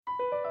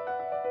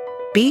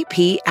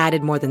BP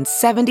added more than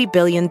 $70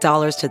 billion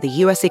to the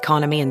U.S.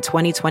 economy in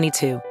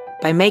 2022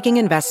 by making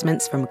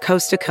investments from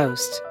coast to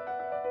coast.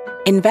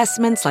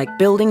 Investments like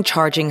building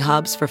charging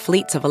hubs for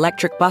fleets of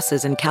electric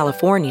buses in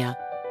California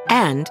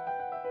and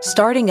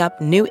starting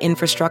up new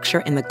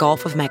infrastructure in the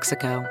Gulf of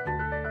Mexico.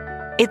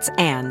 It's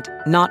and,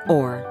 not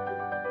or.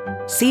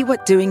 See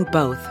what doing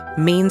both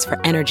means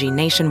for energy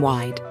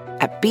nationwide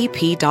at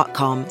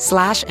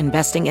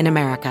bp.com/investing in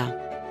America.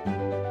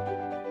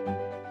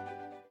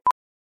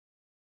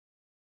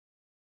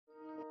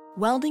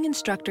 Welding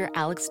instructor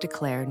Alex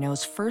DeClaire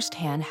knows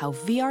firsthand how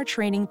VR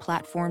training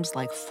platforms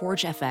like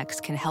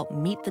ForgeFX can help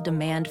meet the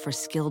demand for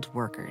skilled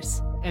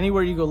workers.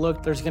 Anywhere you go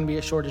look, there's going to be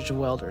a shortage of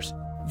welders.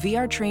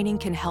 VR training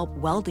can help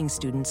welding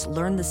students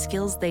learn the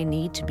skills they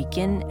need to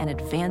begin and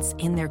advance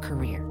in their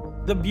career.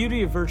 The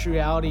beauty of virtual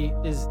reality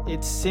is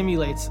it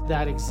simulates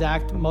that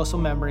exact muscle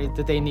memory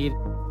that they need.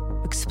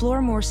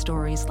 Explore more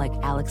stories like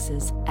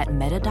Alex's at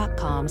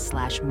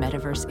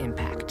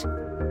meta.com/metaverseimpact.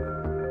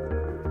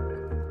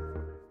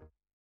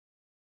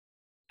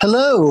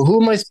 Hello,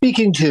 who am I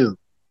speaking to?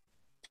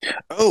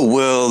 Oh,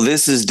 well,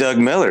 this is Doug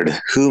Mellard.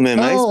 Whom am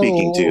I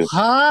speaking to?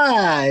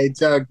 Hi,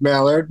 Doug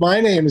Mellard. My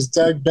name is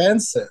Doug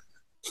Benson.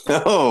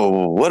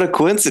 Oh, what a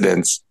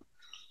coincidence.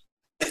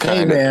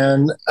 Hey,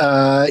 man.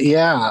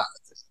 Yeah,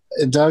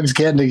 Doug's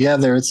getting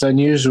together. It's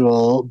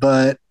unusual,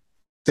 but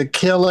the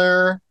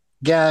killer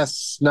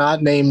guests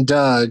not named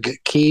Doug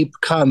keep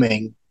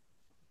coming.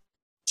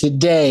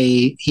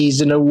 Today, he's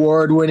an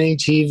award-winning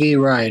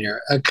TV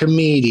writer, a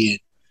comedian,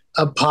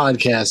 a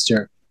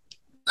podcaster.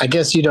 I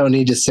guess you don't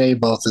need to say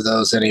both of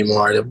those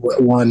anymore.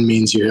 One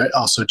means you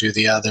also do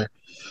the other.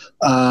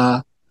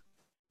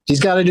 He's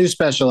got a new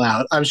special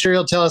out. I'm sure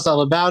he'll tell us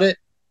all about it.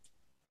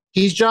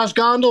 He's Josh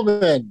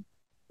Gondelman.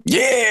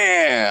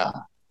 Yeah.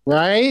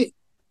 Right?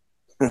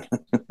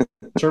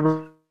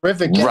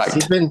 Terrific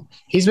guest. Right.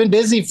 He's been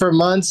busy for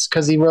months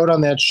because he wrote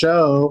on that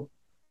show,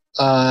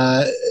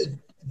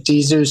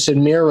 Jesus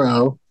and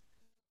Miro.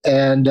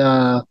 And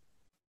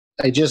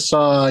I just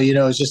saw,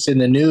 it's just in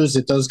the news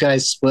that those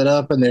guys split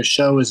up and their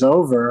show is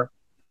over.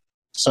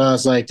 So I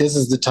was like, this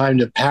is the time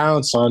to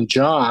pounce on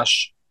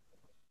Josh.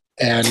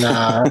 And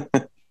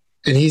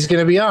and he's going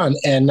to be on.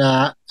 And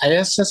I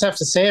just have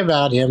to say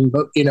about him,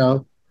 but,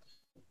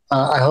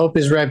 I hope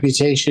his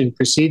reputation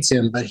precedes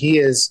him, but he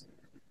is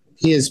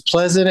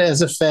pleasant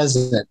as a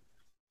pheasant.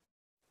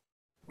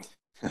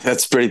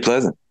 That's pretty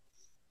pleasant.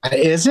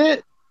 Is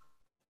it?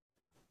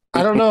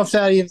 I don't know if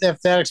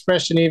that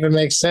expression even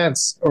makes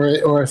sense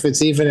or if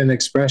it's even an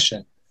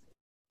expression.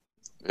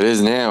 It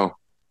is now.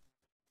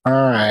 All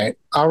right.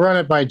 I'll run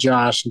it by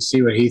Josh and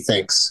see what he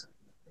thinks.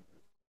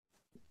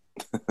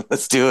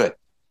 Let's do it.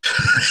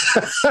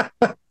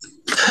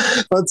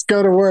 Let's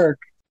go to work.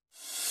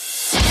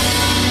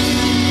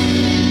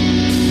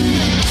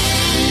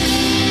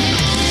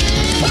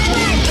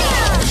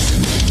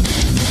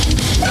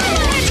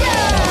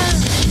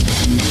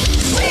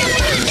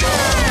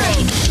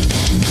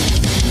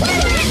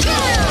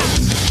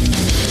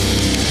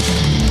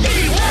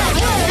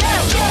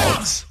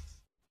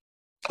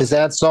 Is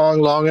that song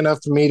long enough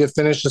for me to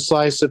finish a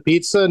slice of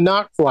pizza?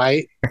 Not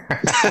quite.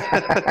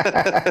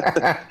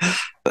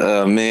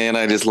 Oh, man,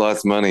 I just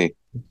lost money.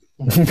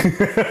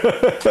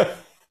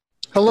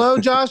 Hello,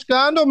 Josh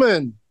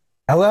Gondelman.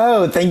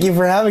 Hello, thank you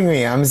for having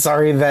me. I'm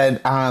sorry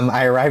that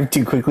I arrived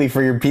too quickly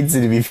for your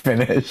pizza to be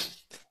finished.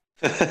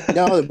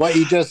 No, what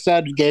you just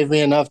said gave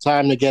me enough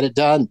time to get it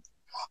done.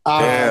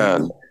 Yeah,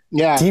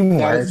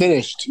 teamwork.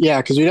 Finished.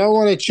 Yeah, because we don't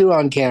want to chew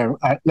on camera,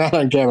 not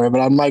on camera, but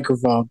on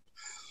microphone.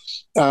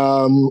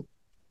 Although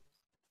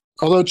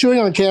chewing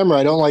on camera,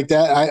 I don't like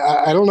that.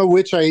 I don't know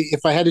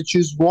if I had to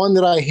choose one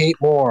that I hate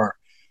more,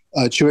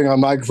 chewing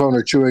on microphone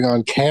or chewing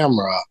on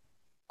camera.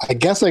 I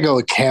guess I go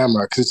with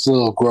camera because it's a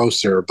little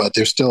grosser, but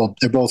they're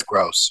both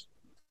gross.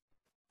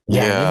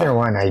 Yeah, neither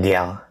one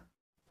ideal.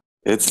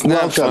 It's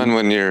not fun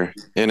when you're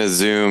in a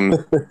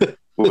Zoom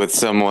with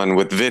someone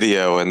with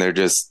video and they're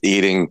just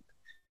eating,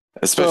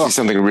 especially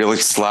something really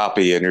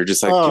sloppy, and you're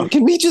just like,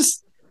 can we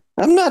just?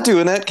 I'm not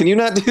doing that. Can you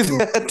not do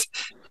that?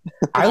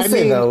 I'll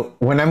say though,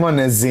 when I'm on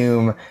a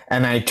Zoom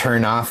and I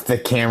turn off the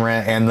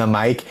camera and the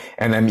mic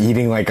and I'm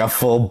eating like a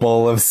full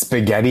bowl of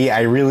spaghetti,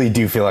 I really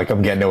do feel like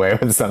I'm getting away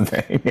with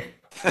something.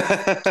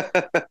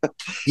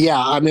 Yeah,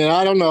 I mean,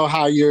 I don't know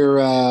how you're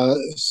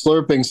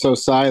slurping so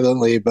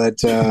silently, but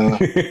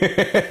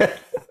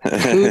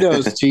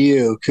kudos to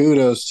you.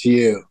 Kudos to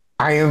you.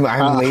 I'm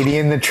Lady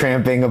in the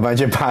Tramping a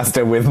bunch of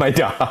pasta with my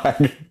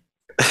dog.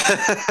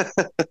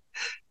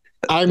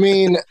 I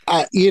mean,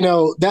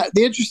 that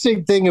the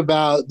interesting thing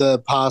about the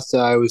pasta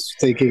I was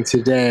thinking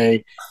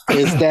today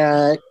is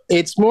that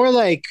it's not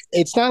like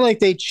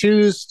they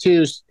choose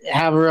to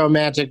have a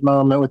romantic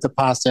moment with the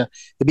pasta.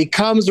 It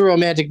becomes a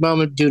romantic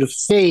moment due to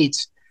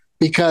fate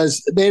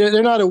because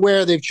they're not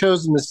aware they've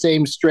chosen the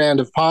same strand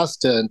of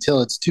pasta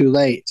until it's too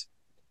late.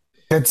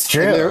 That's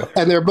true.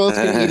 And they're both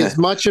going to eat as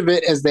much of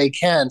it as they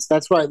can. So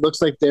that's why it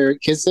looks like they're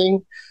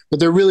kissing, but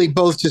they're really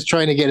both just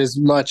trying to get as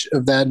much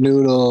of that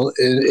noodle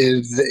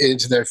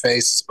into their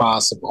face as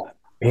possible.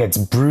 It's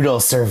brutal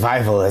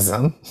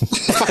survivalism.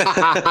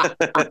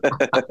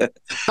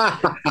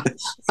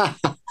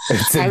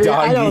 It's a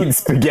dog-eat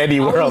spaghetti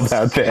world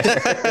out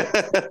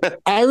there.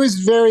 I was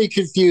very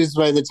confused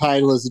by the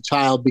title as a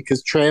child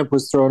because tramp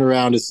was thrown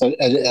around as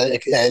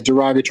a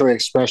derogatory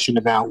expression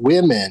about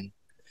women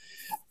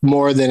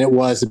more than it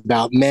was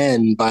about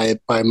men by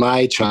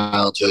my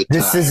childhood.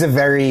 This is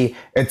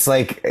it's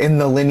like in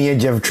the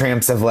lineage of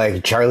tramps of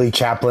like Charlie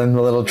Chaplin,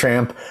 the little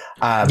tramp,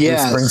 Bruce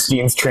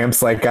Springsteen's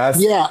Tramps Like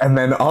Us, and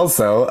then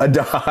also a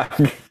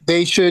dog.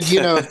 They should,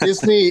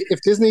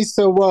 if Disney's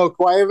so woke,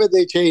 why haven't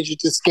they changed it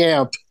to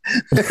Scamp?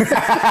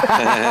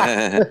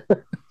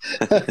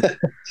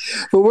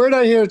 But we're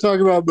not here to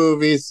talk about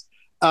movies.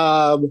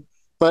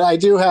 But I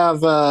do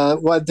have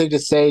one thing to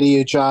say to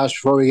you, Josh,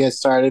 before we get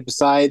started.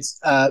 Besides,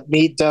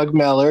 meet Doug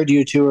Mellard.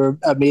 You two are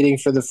meeting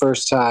for the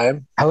first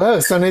time. Hello,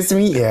 so nice to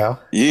meet you.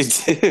 You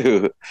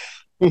too.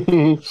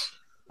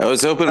 I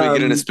was hoping we'd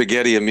get into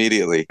spaghetti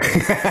immediately.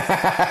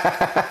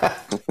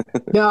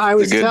 No, I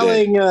was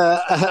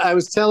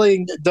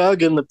telling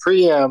Doug in the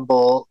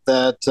preamble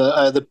that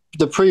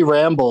the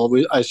pre-ramble,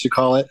 I should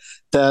call it,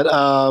 that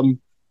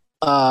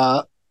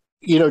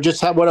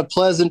just what a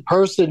pleasant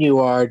person you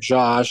are,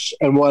 Josh,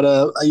 and what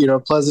a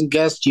pleasant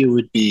guest you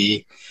would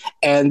be,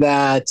 and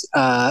that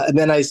and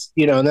then I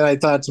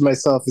thought to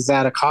myself, is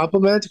that a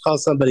compliment to call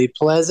somebody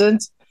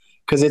pleasant?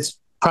 Because it's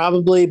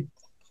probably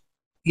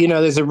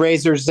there's a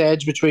razor's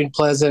edge between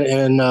pleasant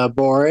and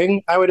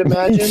boring, I would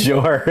imagine.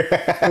 Sure.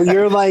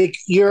 You're like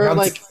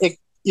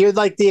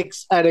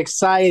an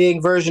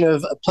exciting version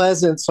of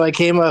pleasant, so I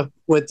came up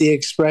with the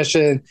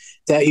expression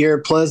that you're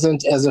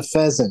pleasant as a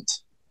pheasant.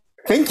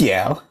 Thank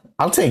you.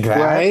 I'll take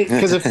that. Right?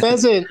 Because a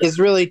pheasant is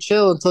really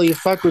chill until you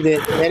fuck with it,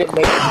 and then it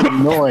makes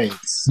some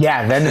noise.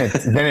 Yeah, then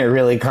it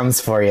really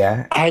comes for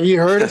you. Have you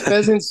heard a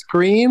pheasant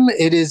scream?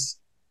 It is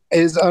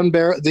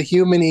unbearable. The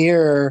human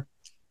ear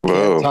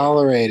can't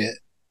tolerate it.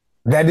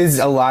 That is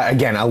a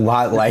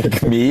lot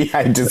like me.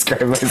 I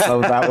describe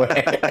myself that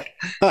way.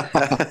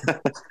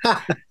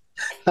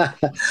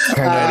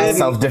 Kind of a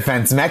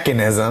self-defense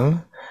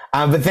mechanism.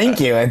 But thank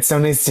you. It's so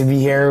nice to be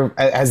here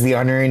as the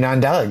honorary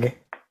non-Doug.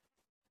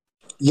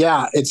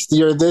 Yeah,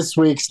 you're this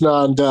week's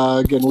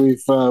non-Doug, and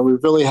we've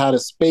really had a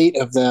spate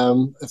of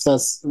them, if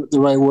that's the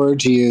right word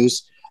to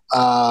use,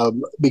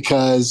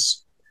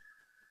 because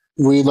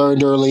we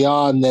learned early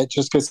on that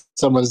just because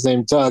someone's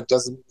named Doug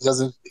doesn't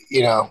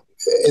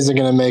isn't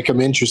going to make them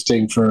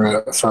interesting for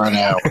an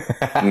hour.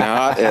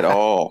 Not at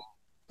all.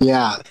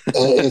 Yeah,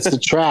 it's a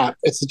trap.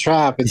 It's a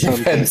trap. You've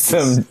had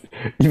some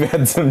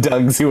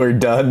Dougs who are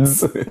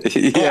duds.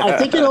 Yeah. I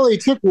think it only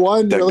took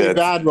one really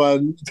bad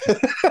one,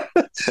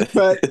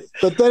 but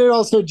then it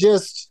also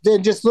just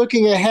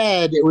looking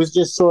ahead, it was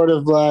just sort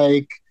of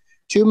like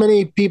too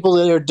many people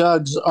that are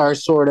Dougs are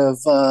sort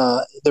of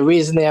the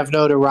reason they have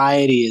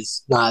notoriety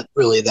is not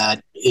really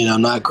that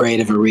not great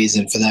of a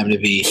reason for them to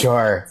be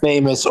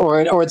famous,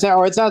 or it's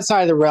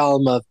outside the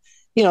realm of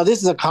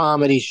this is a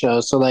comedy show,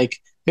 so like.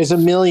 There's a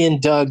million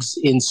Dougs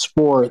in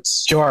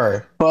sports.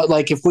 Sure. But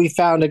like if we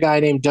found a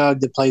guy named Doug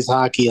that plays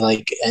hockey,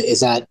 like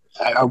is that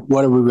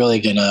what are we really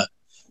gonna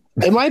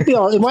it might be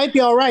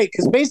all right,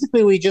 because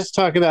basically we just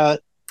talk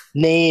about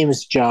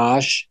names,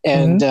 Josh,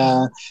 and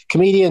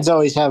comedians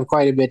always have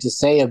quite a bit to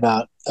say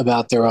about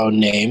their own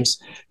names,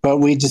 but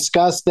we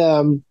discuss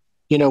them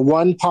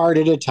one part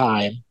at a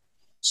time.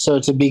 So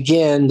to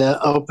begin, the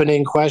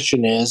opening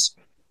question is,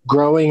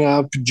 growing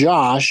up,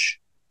 Josh,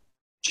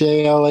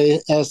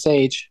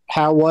 JLSH,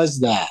 how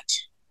was that?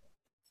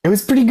 It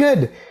was pretty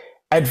good.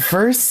 At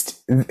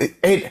first,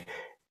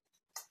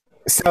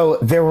 so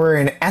there were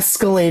an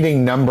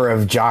escalating number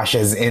of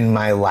Joshes in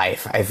my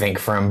life, I think,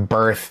 from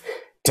birth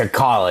to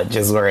college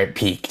is where it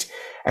peaked.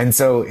 And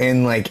so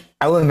in like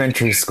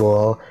elementary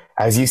school,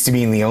 I was used to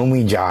being the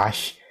only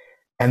Josh.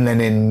 And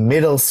then in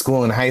middle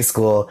school and high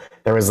school,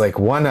 there was like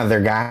one other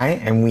guy,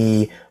 and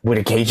we would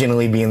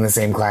occasionally be in the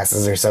same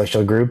classes or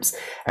social groups.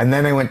 And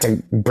then I went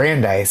to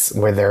Brandeis,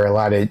 where there are a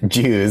lot of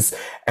Jews.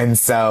 And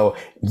so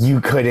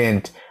you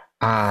couldn't,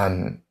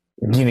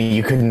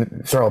 you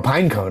couldn't throw a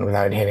pine cone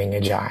without hitting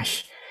a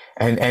Josh.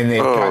 And it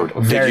got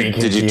very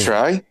confusing. Did you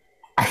try?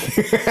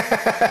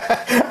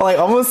 Well, I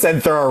almost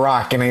said throw a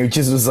rock, and I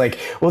just was like,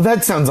 well,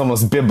 that sounds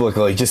almost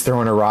biblical. You're just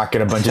throwing a rock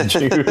at a bunch of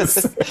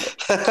Jews.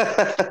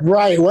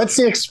 Right. What's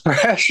the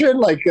expression?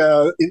 Like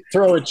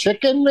throw a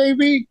chicken,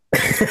 maybe?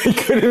 You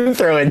couldn't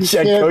throw a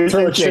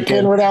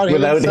chicken without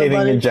hitting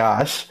a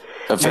Josh.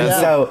 And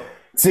so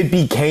it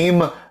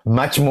became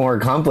much more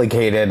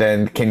complicated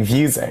and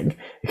confusing,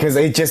 because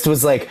it just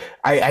was like,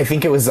 I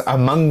think it was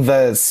among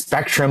the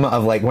spectrum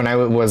of like when I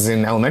was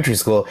in elementary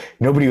school,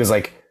 nobody was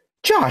like,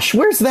 Josh,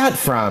 where's that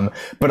from?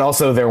 But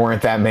also there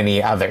weren't that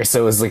many others.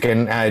 So it was like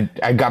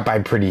I got by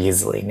pretty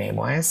easily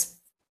name-wise.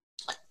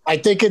 I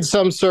think in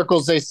some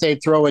circles they say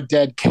throw a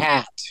dead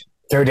cat.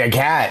 Throw a dead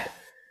cat.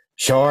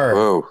 Sure.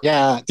 Whoa.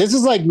 Yeah. This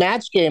is like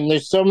Match Game.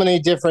 There's so many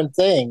different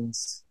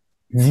things.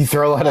 You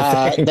throw a lot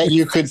of things that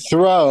you could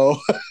throw.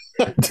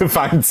 to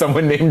find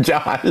someone named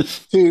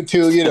Josh.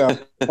 to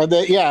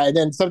and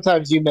then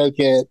sometimes you make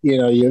it,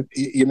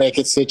 you make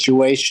it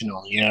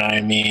situational. You know what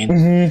I mean?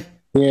 Mm-hmm.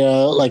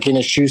 Like in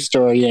a shoe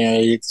store,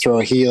 you throw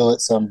a heel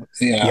at some.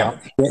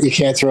 You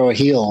can't throw a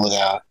heel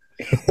without,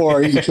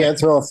 or you can't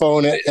throw a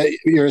phone at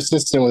your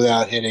assistant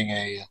without hitting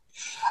a.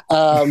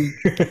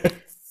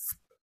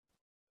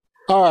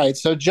 All right,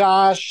 so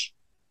Josh,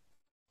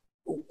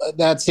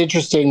 that's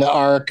interesting. The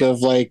arc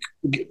of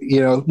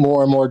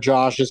more and more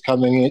Josh is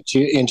coming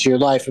into your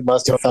life. It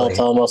must have felt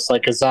almost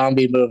like a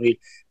zombie movie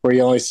where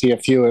you only see a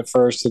few at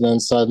first, and then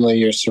suddenly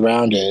you're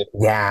surrounded.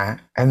 Yeah,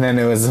 and then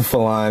it was a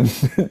full-on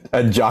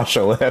a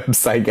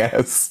Josh-alypse, I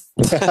guess.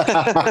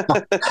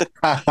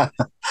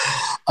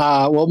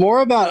 Well,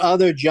 more about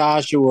other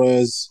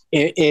Joshuas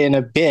in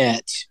a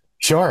bit.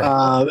 Sure.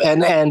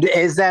 And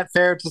is that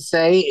fair to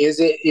say?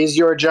 Is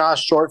your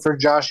Josh short for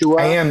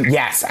Joshua?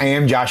 Yes, I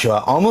am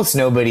Joshua. Almost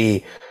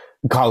nobody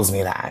calls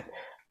me that.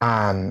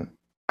 I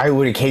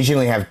would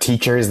occasionally have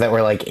teachers that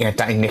were like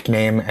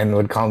anti-nickname and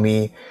would call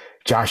me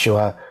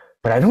Joshua,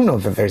 but I don't know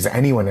that there's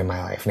anyone in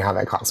my life now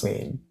that calls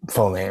me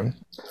full name.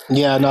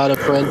 Yeah, not a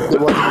friend.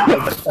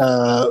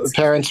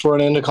 Parents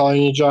weren't into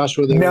calling you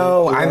Joshua.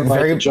 I'm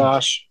very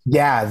Josh.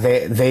 Yeah,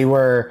 they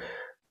were.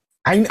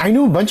 I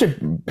knew a bunch of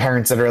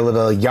parents that are a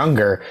little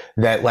younger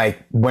that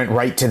like went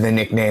right to the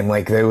nickname.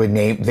 Like they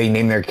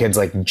name their kids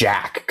like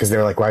Jack because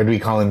they're like, why do we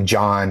call him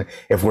John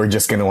if we're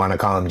just going to want to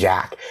call him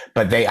Jack?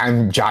 But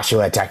I'm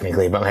Joshua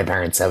technically, but my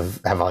parents have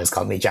always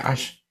called me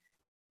Josh.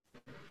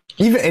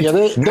 They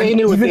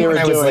knew what they were doing. Even when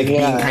I was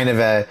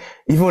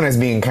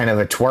being kind of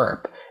a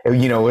twerp,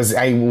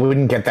 I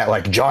wouldn't get that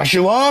like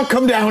Joshua,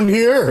 come down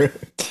here.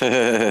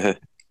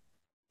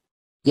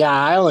 Yeah,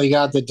 I only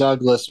got the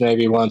Douglas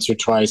maybe once or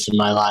twice in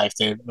my life.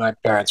 My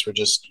parents were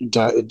just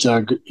Doug,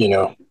 got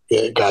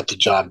the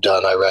job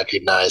done. I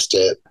recognized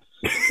it.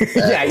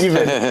 Yeah,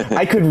 even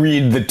I could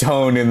read the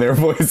tone in their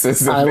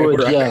voices. I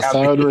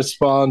would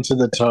respond to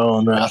the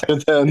tone rather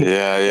than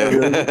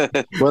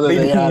whether they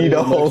didn't need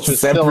a whole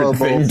separate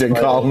thing to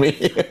call me.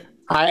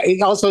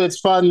 It's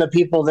fun the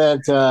people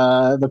that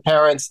the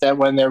parents that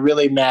when they're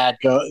really mad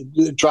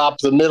drop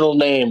the middle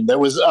name that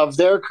was of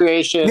their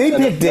creation. They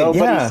picked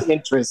nobody's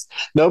interest.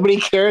 Nobody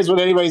cares what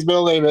anybody's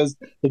middle name is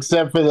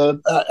except for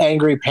the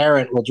angry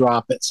parent will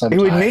drop it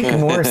sometimes. It would make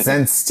more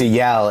sense to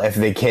yell if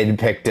the kid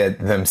picked it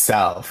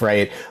themselves,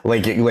 right?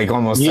 Like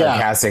almost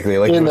sarcastically,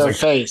 like in their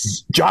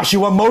face.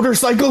 Joshua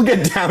Motorcycle,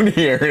 get down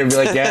here, and it'd be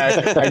like,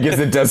 yeah, I guess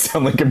it does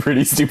sound like a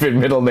pretty stupid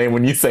middle name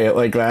when you say it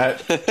like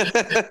that.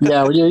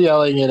 Yeah, when you're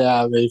yelling it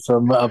out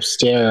from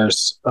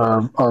upstairs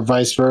or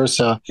vice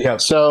versa.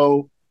 Yep.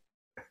 So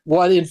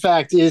what in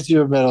fact is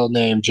your middle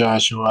name,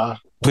 Joshua?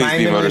 Please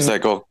be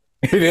Motorcycle.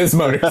 It is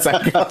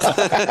Motorcycle.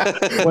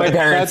 My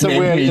parents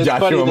named me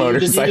Joshua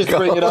Motorcycle. You just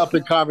bring it up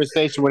in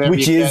conversation whenever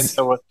you can.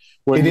 So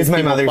when it is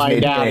my mother's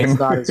maiden name. It's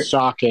not as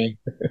shocking.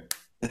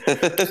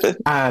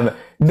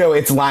 No,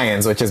 it's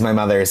Lyons, which is my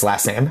mother's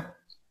last name.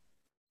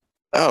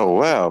 Oh,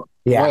 wow.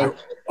 Yeah. Well,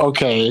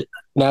 okay.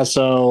 Now,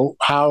 so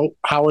how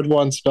would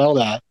one spell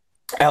that?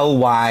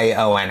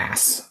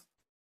 Lyons.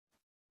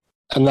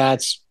 And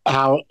that's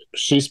how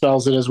she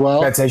spells it as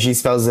well? That's how she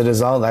spells it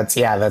as well.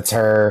 That's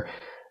her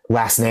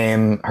last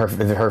name,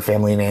 her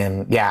family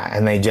name. Yeah.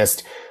 And they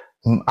just,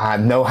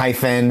 no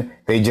hyphen.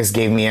 They just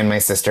gave me and my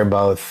sister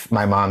both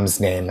my mom's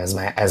name as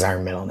our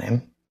middle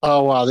name.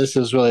 Oh, wow. This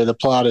is really, the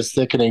plot is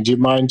thickening. Do you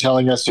mind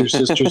telling us your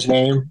sister's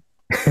name?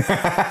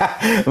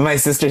 My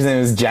sister's name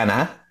is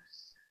Jenna.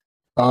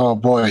 Oh,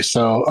 boy.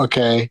 So,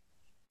 okay.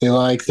 They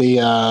like the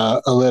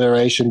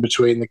alliteration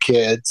between the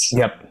kids.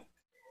 Yep.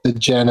 The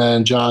Jenna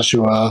and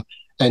Joshua.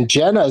 And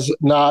Jenna's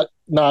not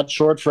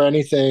short for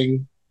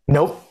anything.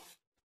 Nope.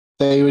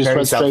 They just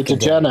went straight to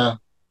Jenna.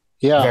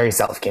 Yeah. Very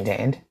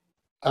self-contained.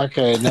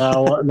 Okay.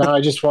 Now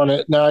I just want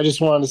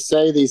to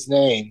say these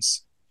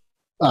names.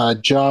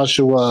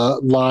 Joshua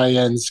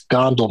Lyons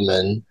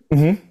Gondelman.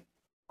 Mm-hmm.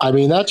 I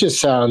mean, that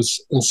just sounds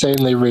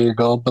insanely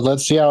regal, but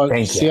let's see how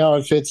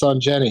it fits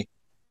on Jenny.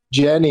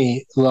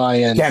 Jenny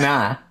Lyons.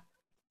 Jenna.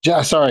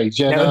 Sorry,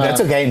 Jenna. No,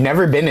 that's okay.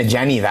 Never been a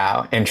Jenny,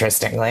 though,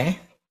 interestingly.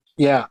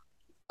 Yeah.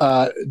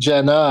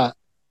 Jenna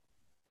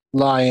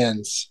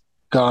Lyons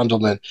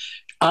Gondelman.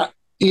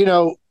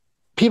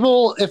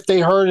 People, if they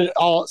heard it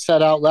all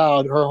said out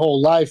loud, her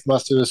whole life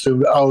must have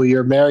assumed, oh,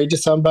 you're married to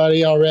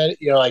somebody already?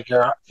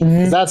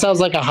 That sounds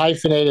like a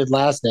hyphenated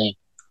last name.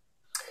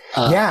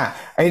 Yeah.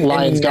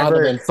 Lyons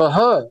Gondelman. For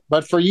her.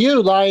 But for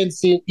you,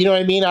 Lyons, you know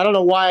what I mean? I don't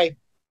know why.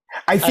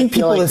 I think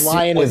people like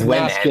lion is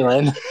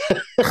masculine.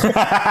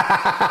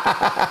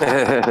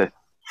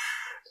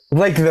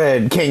 Like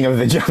the king of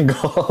the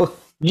jungle.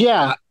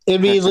 Yeah,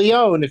 it'd be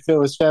Leon if it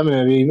was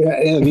feminine.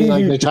 It'd be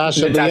like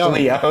Natasha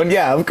Leon.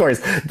 Yeah, of course,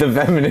 the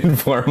feminine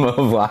form of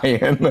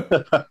lion.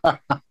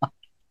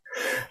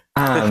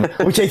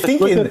 Which I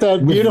think look at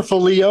that beautiful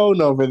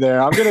Leon over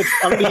there. I'm gonna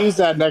use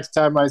that next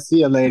time I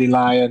see a lady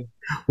lion.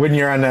 When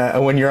you're on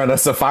a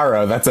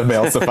safari, that's a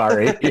male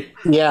safari.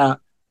 Yeah.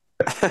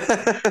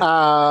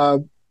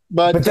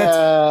 But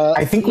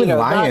I think with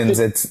lions,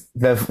 to... it's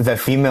the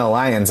female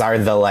lions are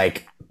the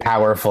like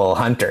powerful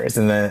hunters,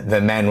 and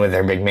the men with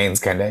their big manes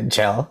kind of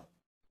chill.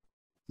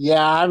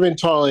 Yeah, I've been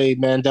totally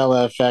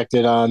Mandela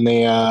affected on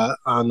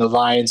the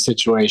lion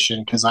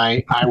situation, because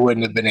I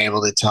wouldn't have been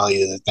able to tell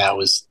you that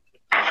was,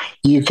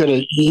 you could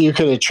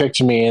have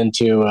tricked me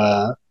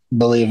into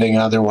believing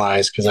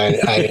otherwise, because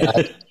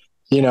I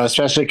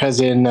especially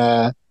because in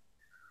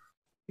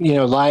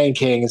Lion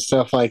King and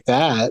stuff like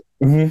that,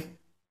 mm-hmm.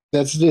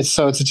 it's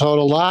a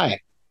total lie.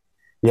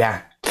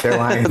 Yeah, they're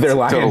lying. They're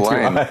lying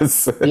to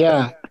us.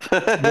 Yeah,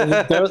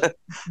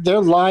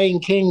 they're lying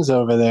kings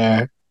over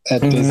there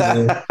at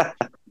Disney.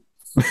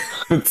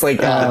 It's like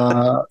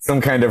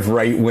some kind of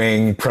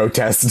right-wing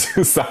protest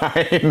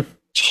sign.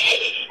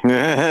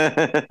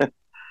 They're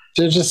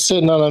just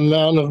sitting on a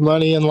mountain of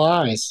money and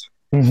lies.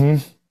 Mm-hmm.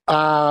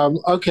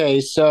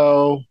 Okay,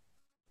 so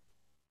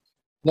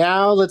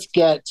now let's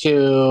get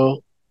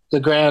to the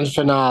grand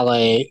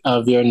finale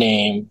of your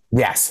name.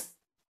 Yes.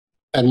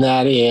 And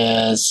that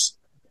is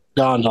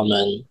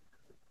Gondelman.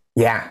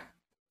 Yeah.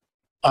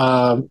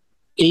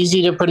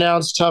 Easy to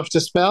pronounce, tough to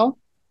spell?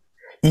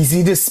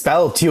 Easy to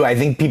spell too. I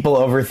think people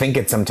overthink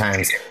it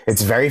sometimes.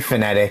 It's very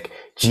phonetic.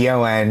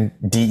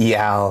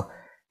 Gondel,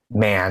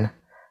 man.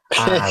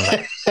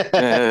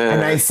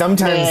 And I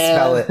sometimes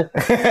spell it.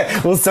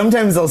 Well,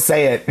 sometimes I'll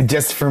say it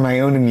just for my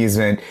own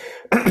amusement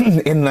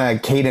in the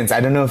cadence. I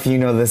don't know if you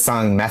know the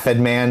song Method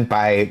Man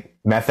by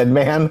Method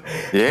Man.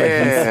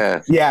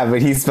 Yeah.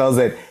 But he spells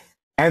it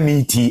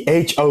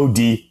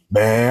METHOD,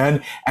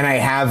 man. And I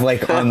have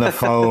like on the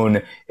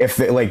phone, if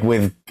like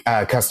with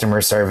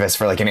customer service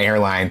for like an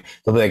airline,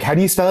 they'll be like, how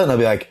do you spell it? And they'll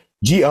be like,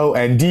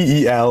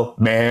 GONDEL,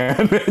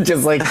 man.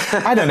 Just like,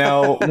 I don't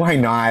know. Why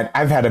not?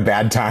 I've had a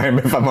bad time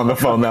if I'm on the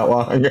phone that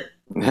long.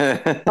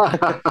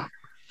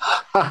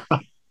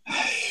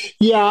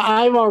 Yeah,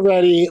 I'm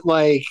already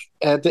like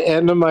at the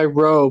end of my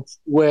rope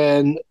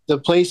when the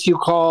place you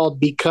called,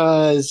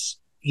 because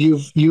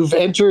you've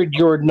entered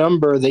your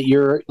number that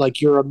you're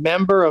a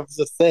member of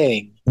the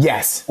thing.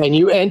 Yes. And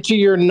you enter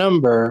your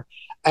number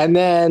and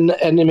then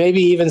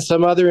maybe even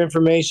some other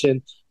information.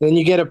 And then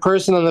you get a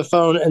person on the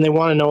phone and they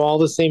want to know all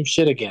the same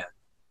shit again.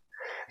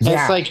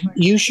 Yeah. It's like,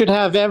 you should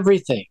have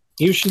everything.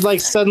 You should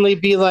like suddenly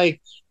be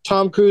like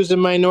Tom Cruise in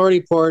Minority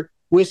Report,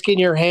 whisking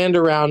your hand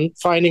around,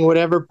 finding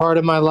whatever part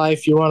of my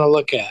life you want to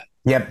look at.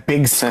 Yep,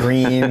 big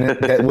screen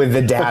with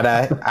the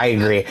data. I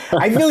agree.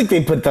 I feel like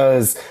they put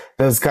those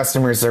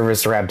customer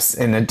service reps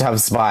in a tough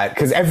spot,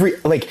 because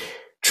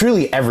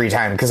truly every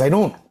time, because I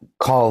don't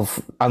call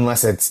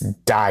unless it's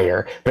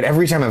dire, but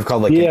every time I've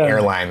called like an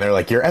airline, they're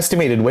like, your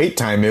estimated wait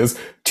time is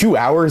 2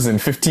 hours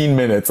and 15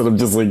 minutes. And I'm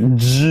just like,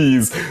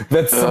 geez,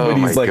 that's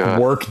somebody's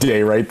work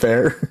day right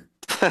there.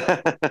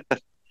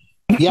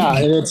 Yeah,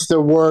 and it's the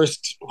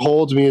worst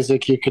hold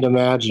music you could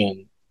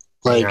imagine.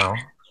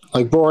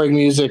 Like boring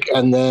music,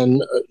 and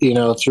then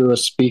through a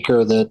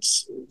speaker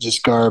that's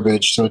just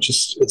garbage. So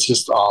it's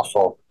just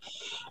awful.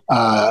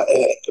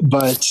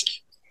 But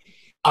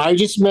I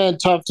just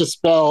meant tough to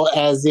spell,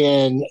 as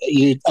in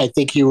I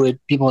think people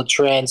would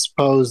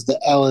transpose the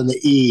L and the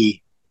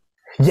E.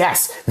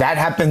 Yes, that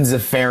happens a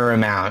fair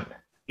amount.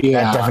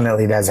 Yeah, that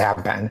definitely does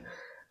happen.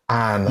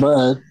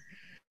 But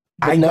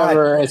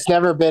it's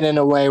never been in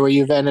a way where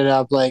you've ended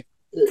up like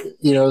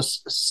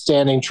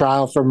standing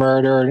trial for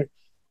murder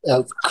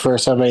for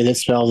somebody that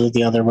spelled it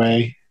the other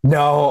way.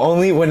 No,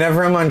 only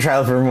whenever I'm on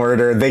trial for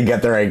murder, they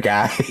get the right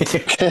guy.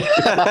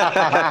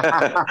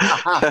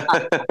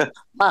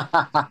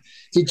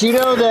 Did you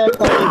know that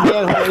you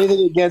can't hold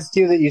anything against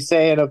you that you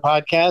say in a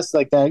podcast,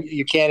 like that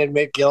you can't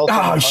admit guilt?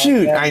 Oh,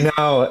 shoot. I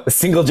know.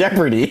 Single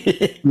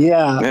jeopardy.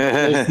 Yeah.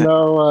 There's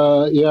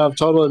no, you have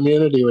total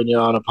immunity when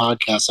you're on a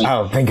podcast.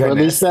 Oh, thank goodness. Or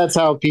at least that's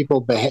how people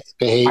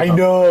behave. I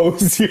know.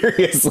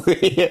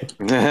 Seriously.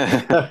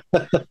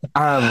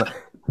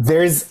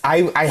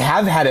 I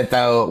have had it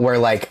though, where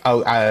like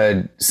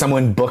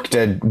someone booked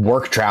a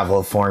work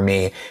travel for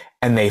me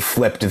and they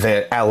flipped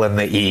the L and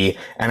the E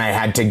and I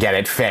had to get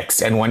it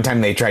fixed. And one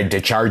time they tried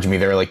to charge me.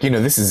 They were like,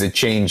 this is a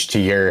change to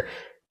your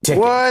ticket.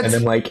 What? And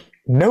I'm like,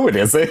 no, it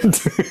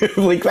isn't.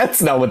 Like,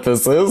 that's not what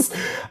this is.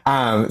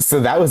 So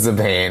that was a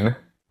pain.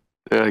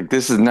 They're like,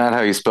 this is not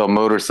how you spell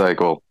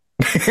motorcycle.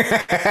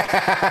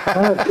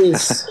 That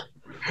is...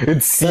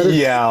 It's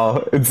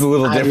CEL. It's a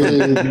little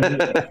different.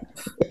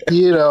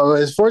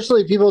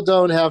 Fortunately, people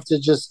don't have to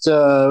just,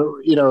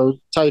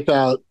 type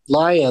out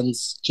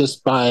lions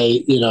just by,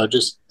 they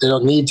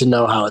don't need to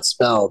know how it's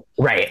spelled.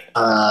 Right.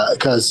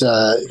 Because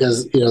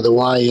the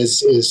Y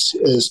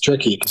is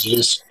tricky, because you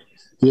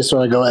just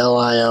want to go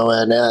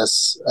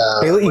LIONS.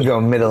 They let you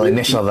go middle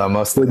initial, though,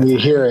 most of the time. When you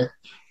hear it.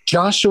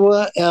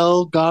 Joshua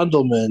L.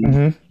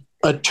 Gondelman,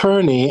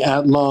 attorney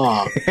at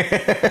law.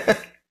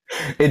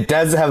 It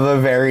does have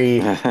a very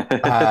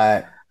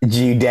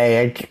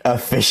Judaic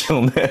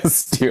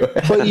officialness to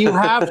it. But you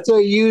have to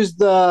use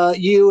the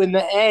U and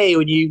the A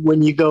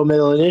when you go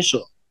middle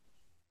initial.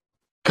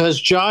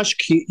 Because Josh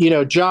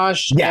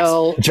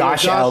L.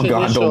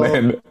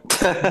 Gondelman.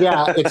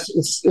 Yeah,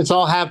 it's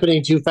all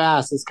happening too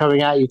fast. It's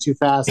coming at you too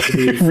fast to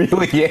be It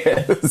really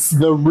is.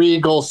 the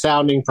regal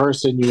sounding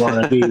person you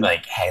want to be.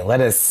 Like, hey,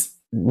 let's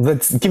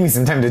give me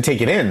some time to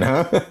take it in,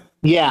 huh?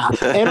 Yeah,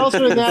 and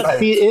also in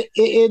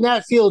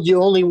that field,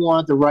 you only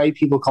want the right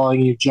people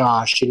calling you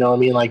Josh. You know what I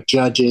mean? Like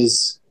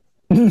judges.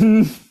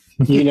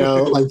 You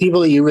know, like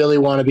people that you really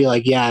want to be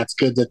like, yeah, it's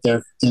good that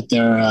they're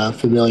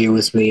familiar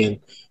with me and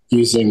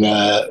using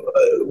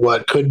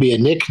what could be a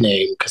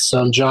nickname, because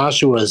some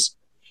Joshuas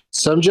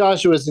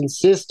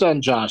insist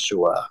on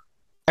Joshua,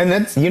 and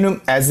that's, you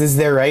know, as is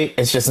their right.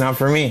 It's just not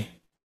for me.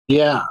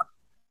 Yeah,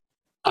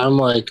 I'm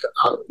like,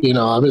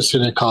 I'm just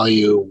gonna call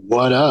you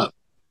what up.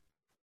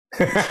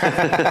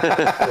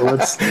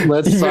 let's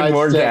Even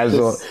more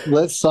casual.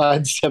 Let's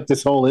sidestep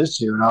this whole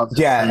issue, and I'll just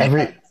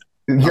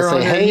Your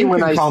Honor, hey, you when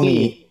can I call see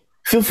me.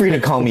 Feel free to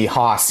call me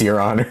Haas,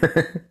 Your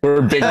Honor,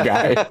 or big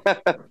guy.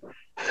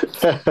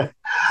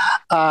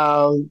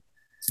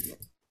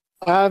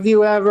 Have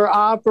you ever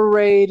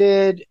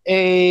operated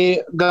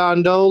a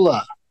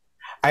gondola?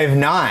 I have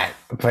not,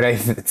 but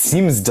it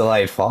seems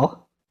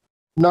delightful.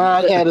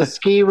 Not at a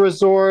ski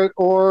resort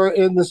or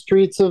in the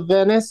streets of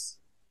Venice?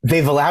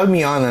 They've allowed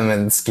me on them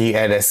and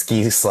at a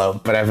ski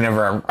slope, but I've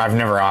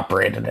never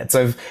operated it.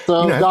 So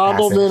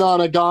Gondelman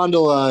on a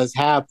gondola has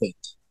happened.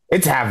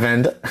 It's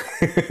happened.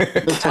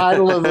 The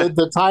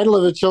title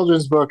of a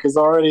children's book has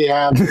already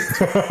happened.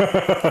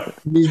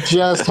 You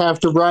just have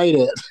to write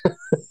it.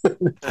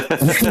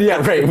 Yeah,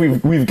 right.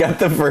 We've got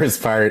the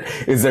first part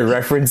is a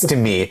reference to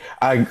me,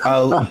 a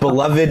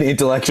beloved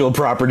intellectual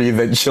property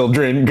that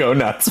children go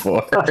nuts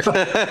for.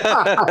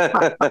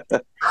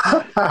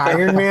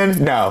 Iron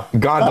Man? No,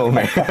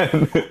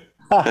 Gondelman.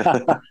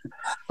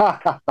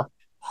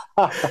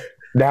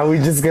 Now we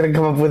just gotta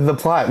come up with the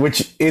plot,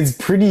 which is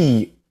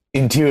pretty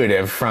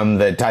intuitive from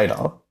the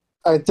title.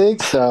 I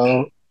think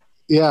so.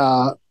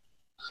 Yeah.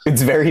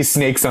 It's very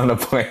Snakes on a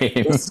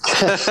Plane.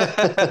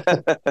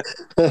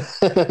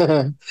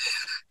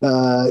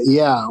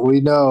 Yeah, we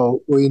know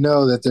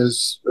that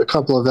there's a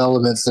couple of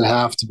elements that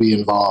have to be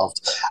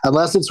involved,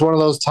 unless it's one of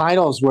those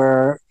titles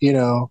where it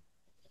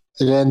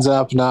ends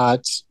up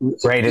not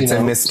right. It's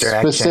a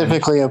misdirection,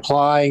 specifically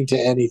applying to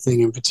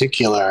anything in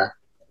particular.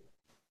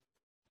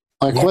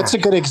 Like, what's a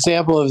good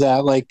example of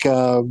that?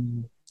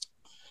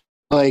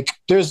 Like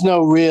there's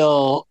no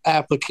real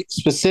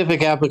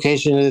specific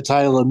application to the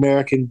title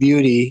American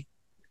Beauty.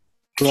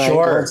 Right?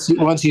 Sure.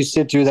 Once you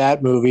sit through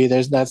that movie,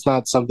 that's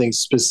not something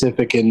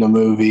specific in the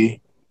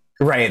movie.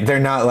 Right.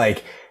 They're not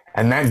like,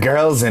 and that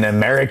girl's an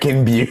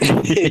American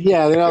Beauty.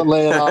 Yeah, they don't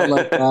lay it out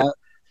like that.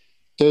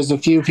 There's a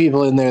few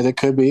people in there that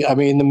could be. I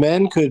mean, the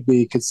men could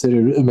be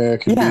considered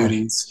American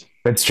beauties.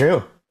 That's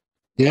true.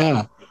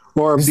 Yeah.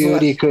 Or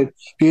beauty could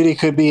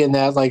be in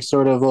that like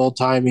sort of old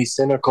timey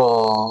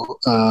cynical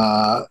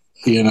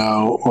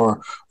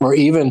or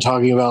even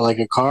talking about like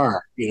a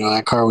car,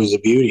 that car was a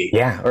beauty.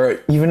 Yeah, or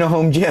even a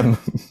home gym.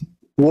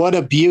 What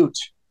a beaut.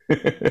 We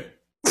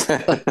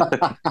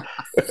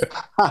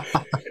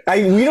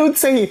don't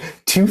say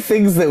two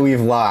things that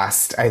we've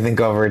lost, I think,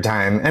 over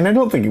time, and I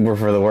don't think we're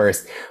for the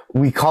worst.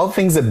 We call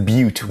things a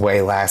beaut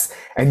way less,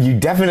 and you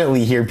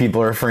definitely hear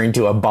people referring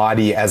to a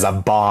body as a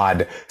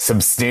bod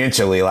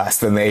substantially less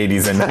than the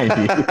 80s and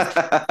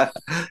 90s.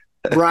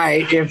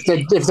 Right. If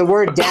the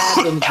word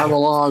dad didn't come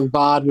along,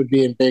 bod would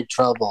be in big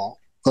trouble.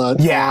 But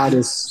bod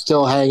is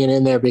still hanging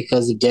in there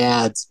because of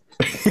dads.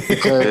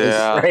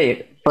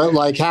 Right. But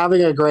like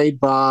having a great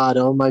bod,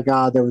 oh my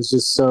God, that was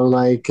just so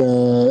like,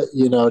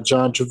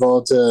 John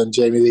Travolta and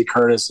Jamie Lee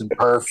Curtis and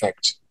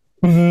perfect.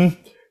 Mm-hmm.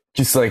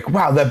 Just like,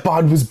 wow, that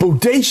bod was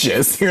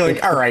bodacious. You're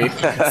like, all right,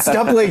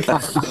 stop like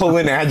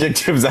pulling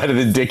adjectives out of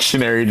the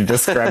dictionary to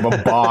describe a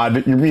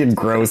bod. You're being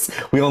gross.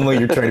 We all know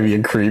you're trying to be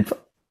a creep.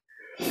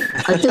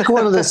 I think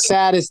one of the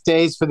saddest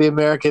days for the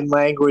American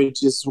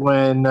language is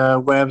when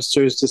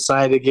Webster's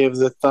decided to give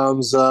the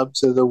thumbs up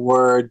to the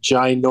word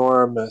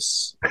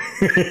ginormous.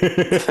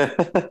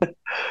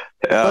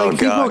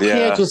 People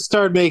can't just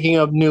start making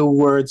up new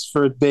words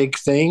for big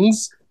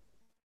things.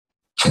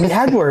 We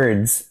had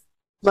words.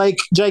 Like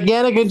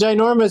gigantic and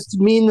ginormous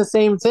mean the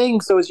same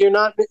thing. So it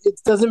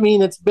doesn't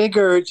mean it's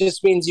bigger. It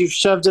just means you've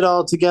shoved it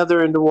all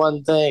together into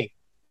one thing.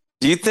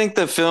 Do you think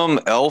the film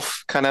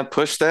Elf kind of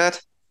pushed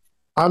that?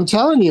 I'm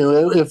telling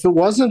you, if it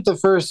wasn't the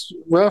first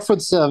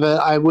reference of it,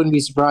 I wouldn't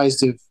be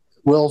surprised if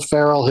Will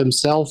Ferrell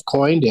himself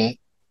coined it.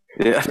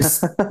 Yeah.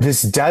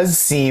 This does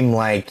seem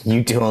like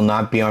you two will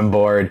not be on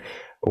board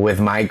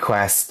with my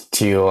quest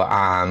to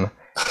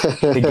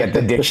get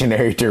the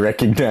dictionary to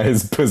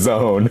recognize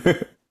Pizzone.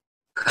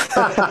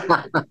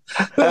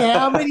 They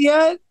haven't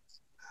yet?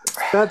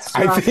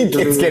 I think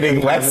it's getting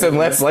less and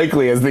less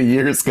likely as the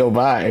years go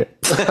by.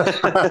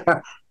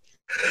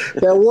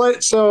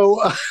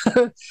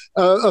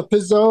 A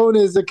pizzone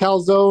is a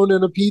calzone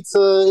and a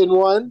pizza in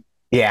one?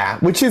 Yeah,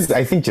 which is,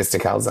 I think, just a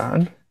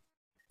calzone.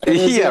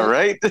 Yeah,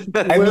 right?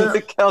 I mean,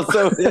 the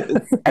calzone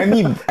is.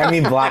 Emmy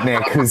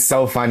Blotnick, who's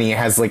so funny,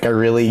 has like a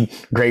really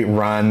great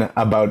run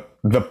about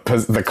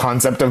the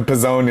concept of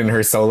Pizzone in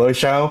her solo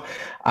show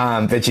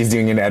that she's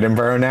doing in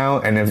Edinburgh now,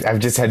 and I've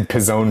just had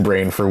Pizzone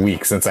brain for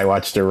weeks since I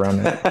watched her run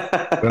it.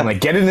 I'm like,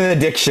 get it in the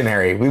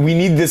dictionary. We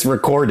need this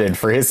recorded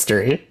for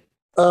history.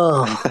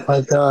 Oh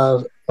my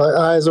God, my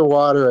eyes are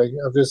watering.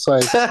 I'm just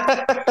like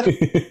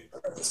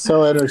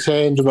so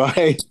entertained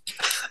by.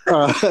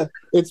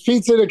 It's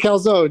pizza to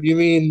calzone. You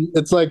mean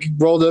it's like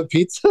rolled up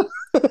pizza?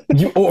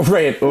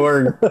 Right,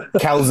 or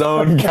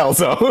calzone.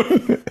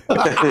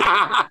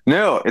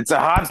 No, it's a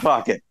hot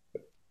pocket.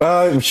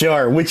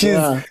 Sure, which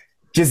is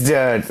just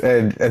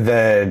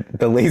the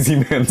lazy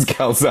man's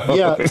calzone.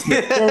 Yeah,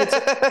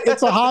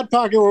 it's a hot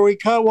pocket where we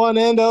cut one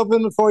end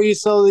open for you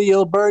so that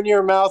you'll burn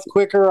your mouth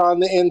quicker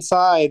on the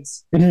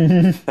insides.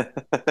 You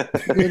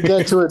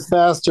get to it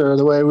faster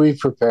the way we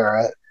prepare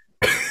it.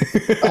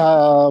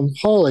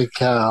 Holy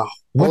cow!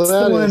 What's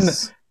the one?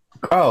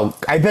 Oh,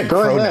 I bet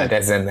cronut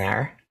is in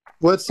there.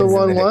 What's the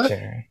one? What?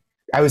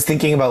 I was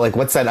thinking about like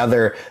what's that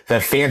other the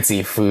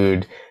fancy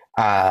food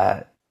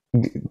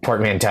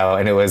portmanteau,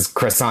 and it was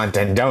croissant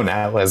and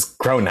donut. Was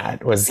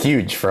cronut was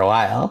huge for a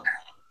while.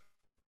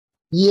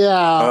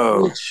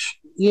 Yeah, which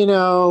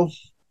I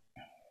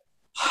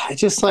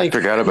just like I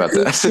forgot about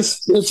that.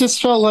 It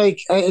just felt like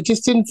it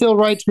just didn't feel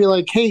right to be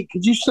like, hey,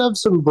 could you shove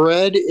some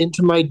bread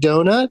into my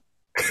donut?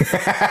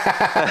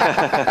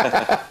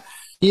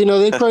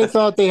 They probably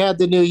thought they had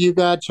the new "You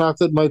Got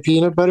Chocolate My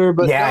Peanut Butter,"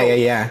 but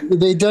yeah.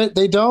 They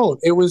don't.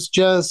 It was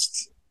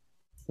just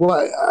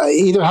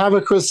either have a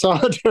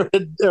croissant or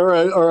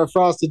a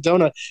frosted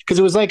donut, because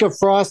it was like a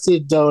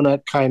frosted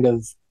donut kind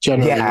of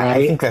generally. Yeah, right?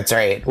 I think that's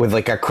right, with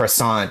like a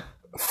croissant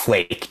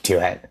flake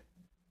to it.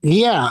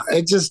 Yeah,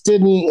 it just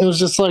didn't. It was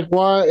just like,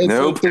 why? It's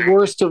like the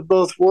worst of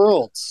both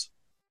worlds.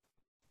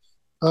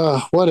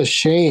 What a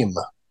shame.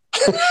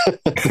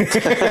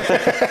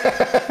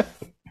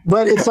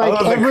 But it's like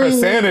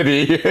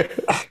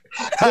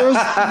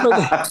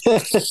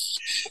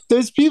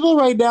there's people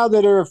right now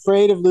that are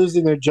afraid of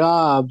losing their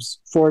jobs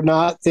for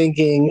not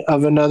thinking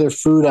of another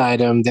food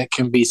item that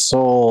can be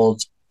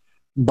sold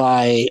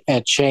by a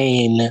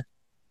chain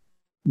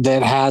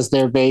that has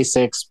their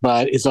basics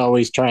but is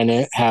always trying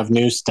to have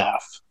new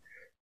stuff.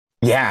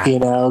 Yeah.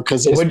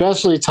 Because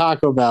especially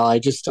Taco Bell,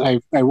 I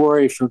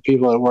worry for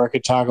people that work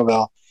at Taco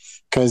Bell,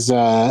 because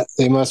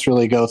they must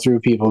really go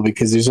through people,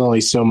 because there's only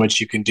so much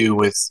you can do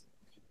with.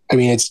 I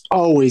mean, it's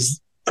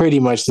always pretty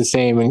much the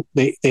same, and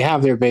they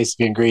have their basic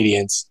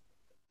ingredients,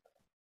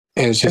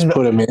 and it's just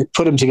put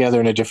them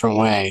together in a different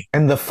way.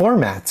 And the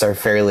formats are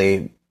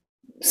fairly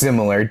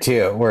similar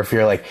too. Where if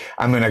you're like,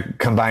 I'm going to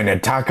combine a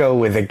taco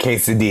with a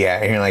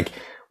quesadilla, and you're like,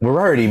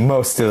 we're already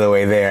most of the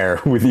way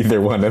there with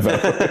either one of those.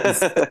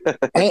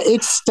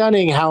 It's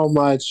stunning how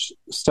much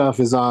stuff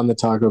is on the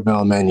Taco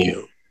Bell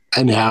menu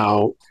and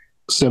how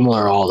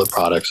similar all the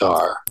products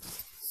are.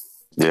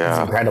 Yeah,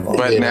 it's incredible.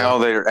 But now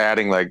they're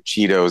adding like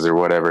Cheetos or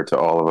whatever to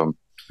all of them.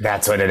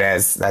 That's what it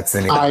is. That's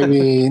the new. I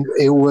mean,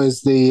 it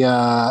was the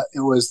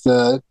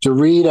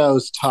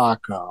Doritos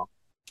taco.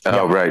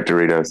 Oh, right,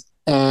 Doritos.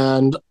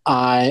 And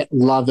I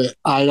love it.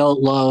 I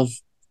don't love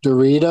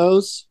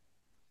Doritos,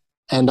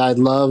 and I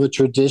love a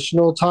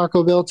traditional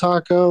Taco Bell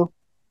taco,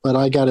 but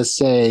I gotta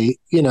say,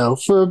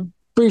 for a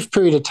brief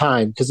period of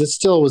time, because it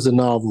still was a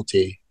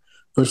novelty,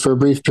 but for a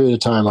brief period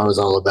of time, I was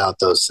all about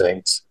those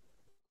things.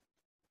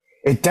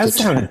 It does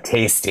sound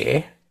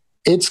tasty.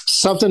 It's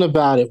something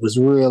about it was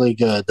really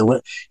good.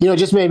 It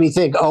just made me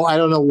think, I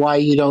don't know why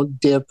you don't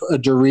dip a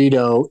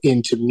Dorito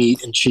into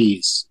meat and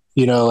cheese.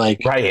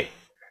 Right.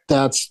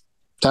 That's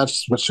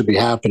what should be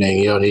happening.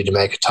 You don't need to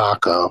make a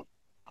taco.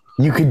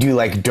 You could do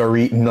like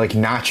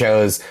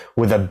nachos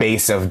with a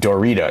base of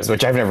Doritos,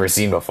 which I've never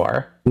seen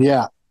before.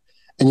 Yeah.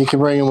 And you can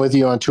bring them with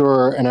you on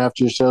tour, and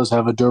after your shows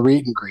have a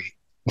Dorit and greet.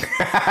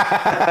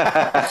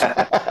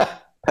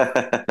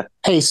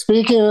 Hey,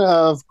 speaking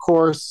of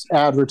course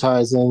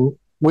advertising,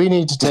 we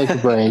need to take a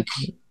break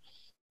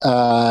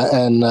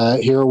and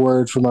hear a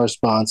word from our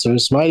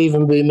sponsors. Might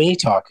even be me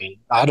talking.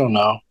 I don't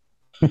know.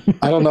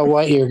 I don't know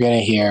what you're going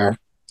to hear,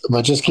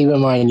 but just keep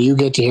in mind you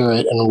get to hear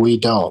it and we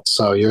don't.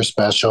 So you're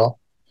special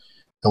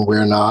and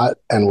we're not,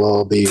 and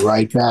we'll be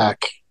right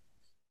back.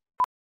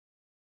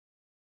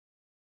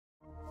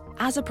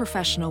 As a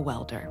professional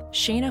welder,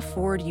 Shayna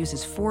Ford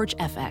uses Forge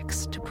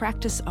FX to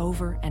practice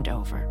over and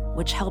over,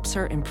 which helps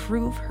her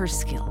improve her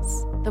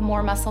skills. The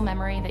more muscle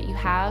memory that you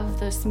have,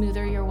 the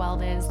smoother your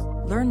weld is.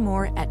 Learn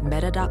more at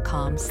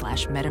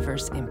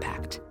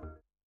meta.com/metaverseimpact.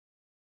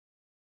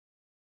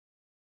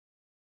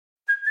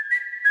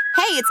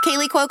 Hey, it's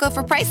Kaylee Cuoco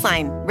for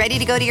Priceline. Ready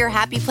to go to your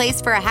happy place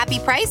for a happy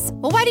price?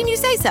 Well, why didn't you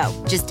say so?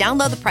 Just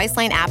download the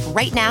Priceline app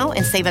right now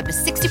and save up to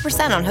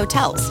 60% on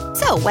hotels.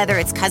 So whether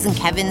it's Cousin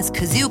Kevin's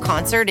Kazoo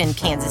Concert in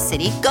Kansas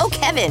City, go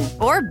Kevin,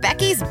 or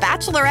Becky's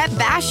Bachelorette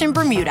Bash in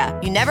Bermuda,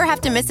 you never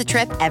have to miss a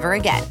trip ever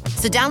again.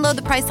 So download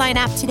the Priceline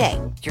app today.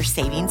 Your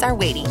savings are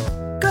waiting.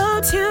 Go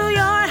to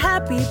your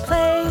happy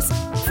place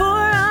for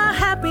a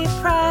happy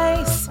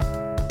price.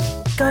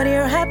 Go to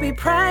your happy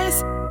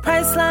price,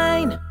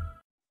 Priceline.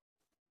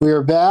 We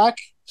are back.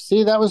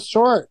 See, that was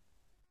short.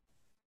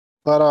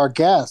 But our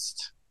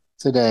guest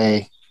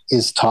today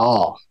is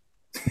tall.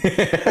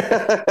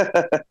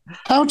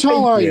 How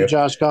tall are you,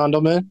 Josh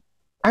Gondelman?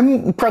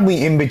 I'm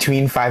probably in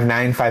between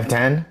 5'9",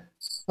 5'10".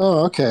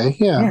 Oh, okay.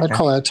 Yeah, I'd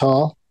call that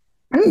tall.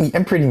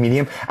 I'm pretty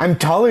medium. I'm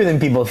taller than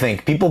people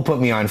think. People put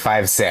me on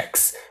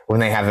 5'6" when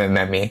they haven't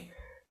met me.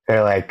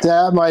 They're like,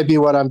 that might be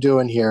what I'm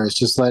doing here, is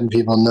just letting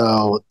people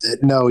know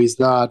that no, he's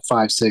not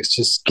 5'6".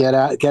 Just get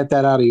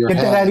that out of your head.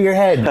 Get that out of your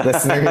head,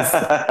 listeners.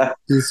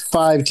 He's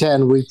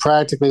 5'10". We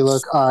practically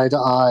look eye to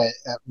eye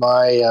at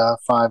my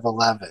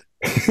 5'11".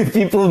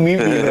 People meet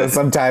me though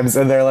sometimes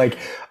and they're like,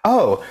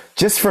 oh,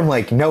 just from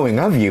like knowing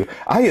of you,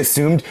 I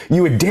assumed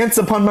you would dance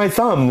upon my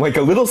thumb like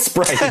a little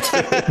sprite.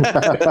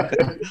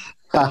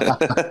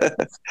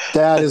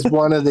 That is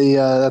one of the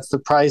that's the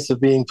price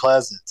of being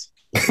pleasant.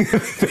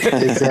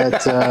 Is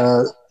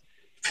that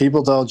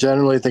people don't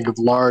generally think of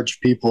large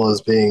people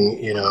as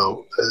being,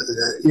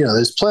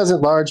 there's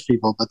pleasant large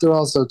people, but there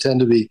also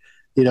tend to be,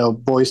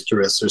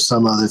 boisterous or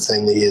some other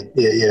thing that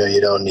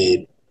you don't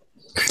need.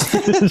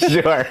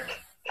 Sure.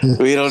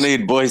 We don't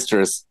need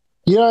boisterous.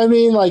 You know what I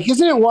mean? Like,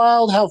 isn't it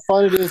wild how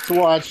fun it is to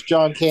watch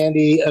John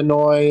Candy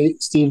annoy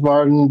Steve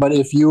Martin? But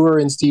if you were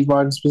in Steve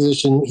Martin's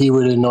position, he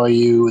would annoy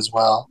you as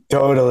well.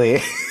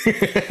 Totally.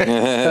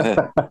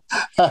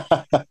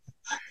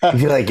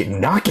 You're like,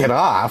 knock it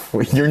off.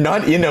 You're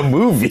not in a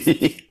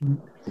movie.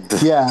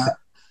 Yeah.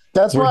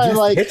 That's why I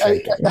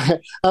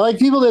like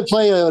people that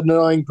play an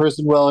annoying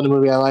person well in a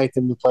movie. I like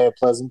them to play a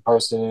pleasant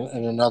person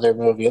in another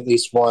movie at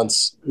least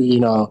once,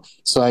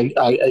 so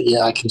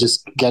I can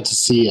just get to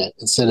see it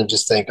instead of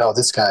just think, oh,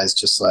 this guy's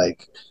just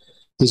like,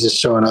 he's just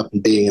showing up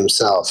and being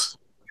himself.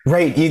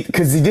 Right.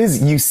 Because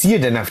you see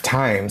it enough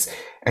times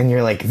and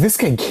you're like, this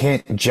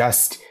can't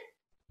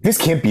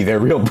be their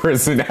real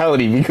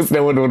personality because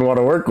no one would want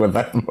to work with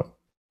them.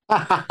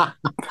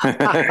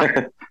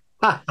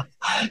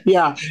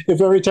 Yeah,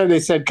 if every time they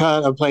said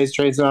cut on Planes,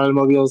 Trains, and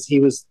Automobiles, he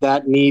was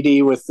that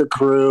needy with the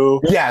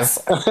crew. Yes.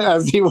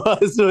 As he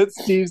was with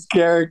Steve's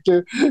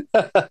character.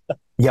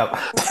 Yep.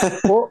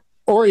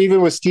 Or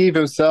even with Steve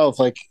himself.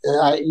 Like,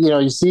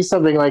 you see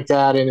something like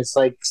that, and it's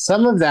like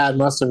some of that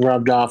must have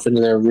rubbed off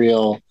into their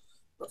real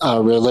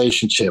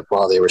relationship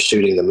while they were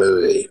shooting the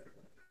movie.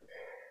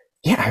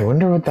 Yeah, I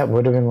wonder what that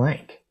would have been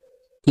like.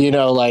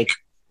 Like,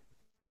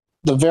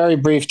 the very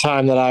brief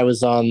time that I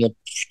was on the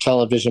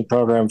television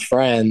program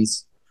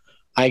Friends,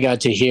 I got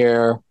to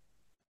hear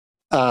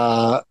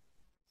Jennifer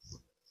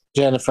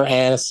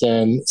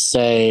Aniston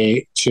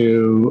say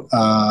to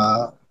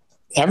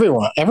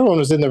everyone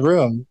was in the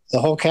room, the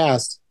whole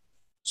cast.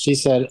 She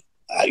said,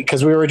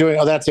 because we were doing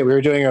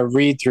a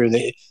read through.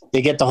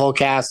 They get the whole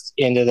cast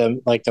into the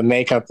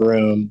makeup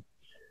room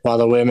while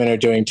the women are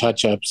doing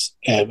touch-ups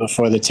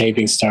before the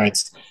taping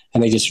starts,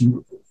 and they just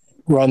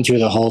run through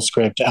the whole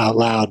script out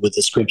loud with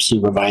the script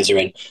supervisor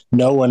and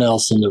no one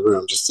else in the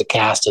room, just the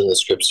cast and the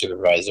script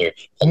supervisor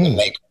and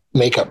the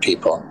makeup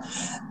people.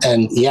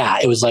 And yeah,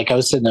 it was like I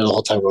was sitting there the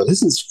whole time going,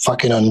 this is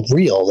fucking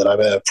unreal that I'm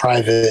at a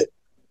private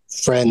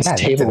Friends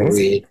table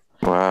read.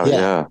 Wow.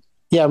 Yeah.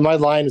 Yeah, my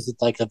line was at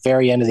like the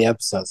very end of the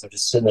episode. So I'm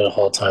just sitting there the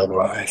whole time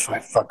going, if I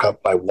fuck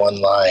up by one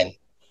line.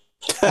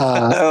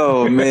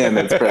 Oh man,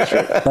 that's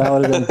pressure. That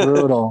would have been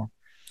brutal.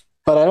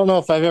 But I don't know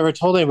if I've ever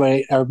told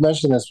anybody, I've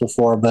mentioned this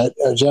before, but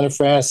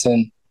Jennifer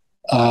Aniston,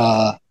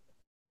 at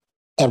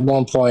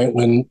one point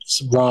when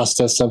Ross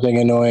does something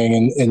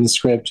annoying in the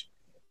script,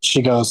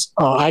 she goes,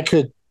 oh,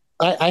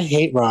 I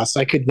hate Ross.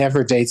 I could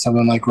never date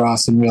someone like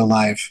Ross in real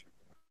life.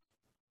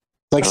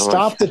 Like,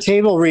 stop the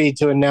table read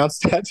to announce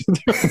that to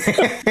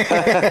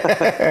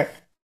the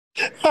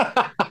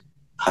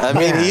I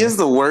mean, he is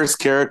the worst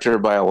character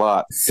by a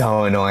lot.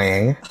 So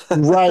annoying.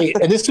 Right.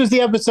 And this was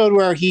the episode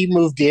where he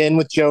moved in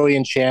with Joey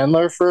and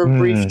Chandler for a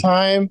brief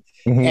time.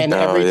 Mm-hmm. And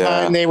every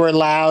time they were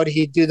loud,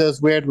 he'd do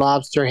those weird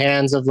lobster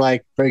hands of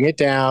like, bring it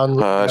down,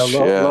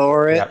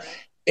 lower it.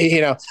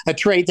 Yep. A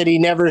trait that he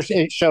never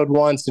showed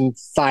once in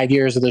 5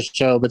 years of the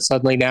show, but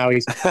suddenly now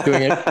he's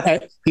doing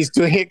it. He's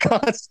doing it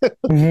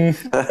constantly.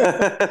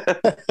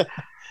 Mm-hmm.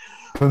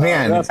 But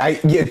man,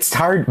 it's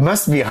hard.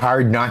 Must be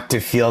hard not to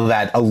feel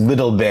that a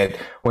little bit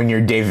when you're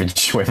David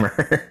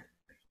Schwimmer,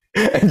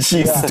 and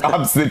she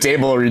stops the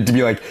table read to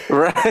be like,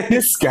 "Right,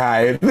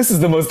 this is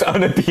the most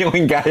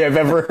unappealing guy I've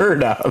ever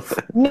heard of."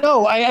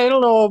 No, I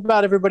don't know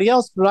about everybody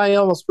else, but I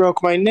almost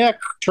broke my neck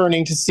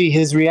turning to see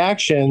his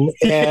reaction,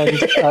 and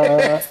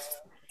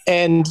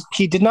and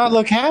he did not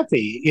look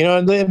happy.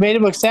 It made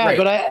him look sad. Right.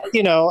 But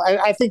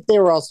I think they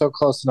were also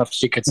close enough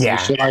she could say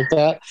shit like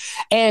that.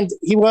 And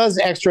he was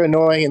extra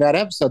annoying in that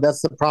episode.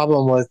 That's the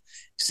problem with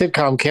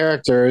sitcom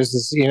characters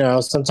is,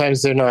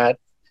 sometimes they're not,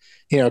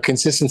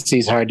 consistency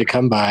is hard to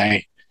come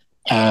by.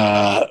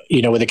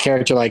 With a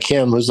character like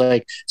him, who's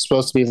like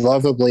supposed to be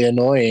lovably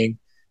annoying,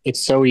 it's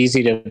so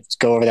easy to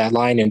go over that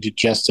line into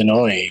just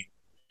annoying.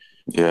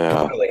 Yeah.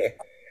 Totally.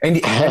 And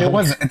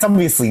it's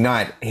obviously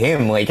not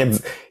him. Like,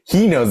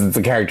 he knows it's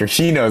a character.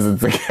 She knows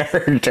it's a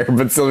character,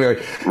 but still be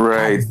like,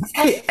 right. Is this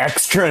guy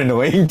extra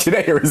annoying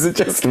today, or is it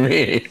just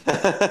me?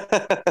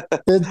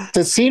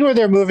 The scene where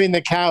they're moving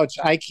the couch,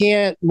 I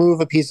can't move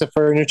a piece of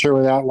furniture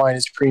without wanting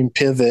to scream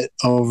pivot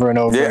over and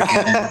over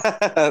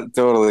again.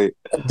 Totally.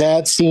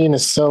 That scene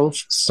is so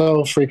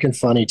freaking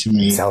funny to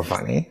me. So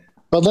funny.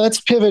 But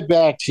let's pivot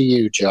back to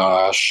you,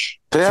 Josh.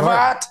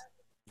 Pivot!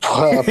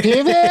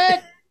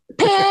 Pivot!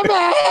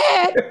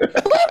 Pivot!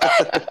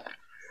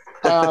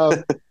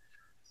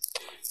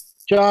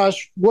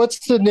 Josh,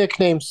 what's the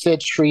nickname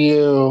Sitch for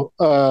you?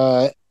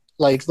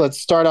 Like, let's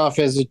start off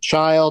as a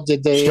child.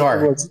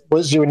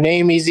 Was your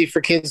name easy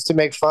for kids to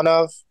make fun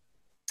of?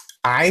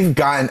 I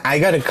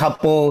got a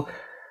couple.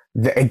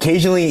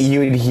 Occasionally,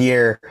 you would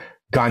hear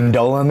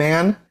Gondola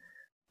Man.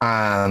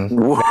 As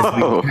we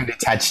kind of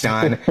touched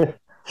on.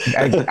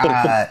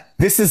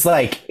 This is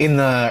like in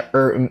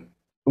the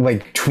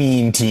like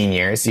teen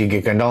years. You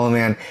get Gondola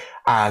Man,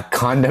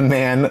 Condom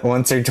Man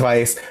once or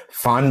twice,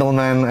 Fondle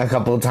Man a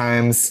couple of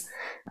times,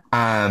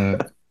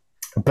 but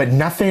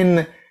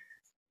nothing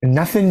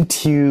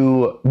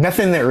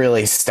that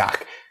really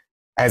stuck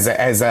as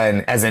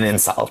an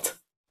insult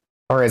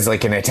or as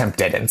like an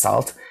attempted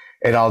insult.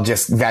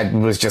 That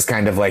was just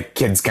kind of like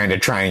kids kind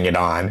of trying it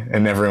on,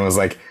 and everyone was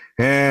like,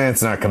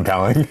 it's not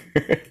compelling.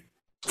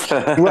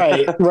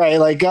 right.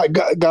 Like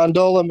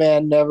Gondola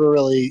Man never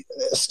really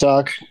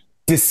stuck,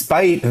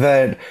 despite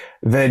the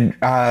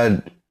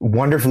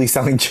wonderfully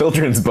selling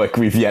children's book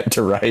we've yet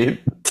to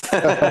write.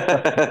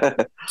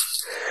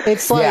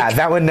 It's like,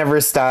 that one never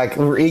stuck.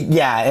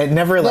 Yeah, it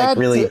never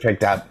really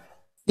picked up.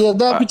 Yeah,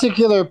 that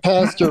particular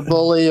pest or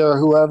bully or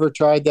whoever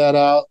tried that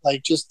out,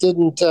 like, just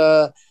didn't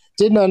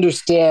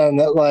understand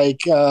that,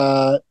 like,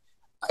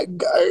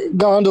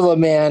 Gondola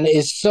Man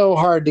is so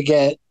hard to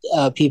get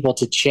people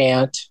to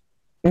chant.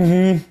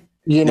 Mm-hmm.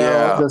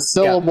 The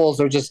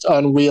syllables are just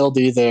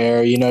unwieldy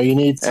there. You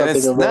need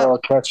something a little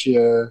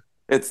catchier.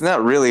 It's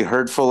not really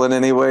hurtful in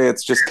any way.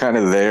 It's just kind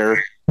of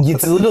there.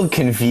 It's a little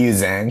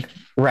confusing.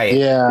 Right.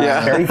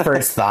 Yeah. Very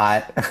first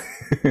thought.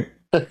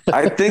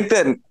 I think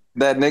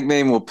that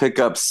nickname will pick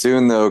up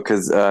soon, though,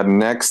 because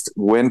next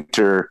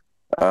winter,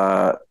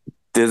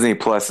 Disney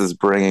Plus is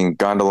bringing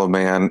Gondola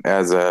Man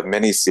as a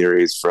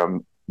miniseries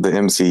from the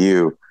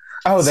MCU.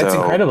 Oh, that's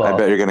incredible! I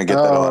bet you're going to get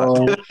that a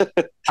lot.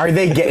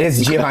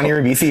 Is Giovanni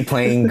Ribisi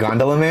playing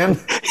Gondola Man?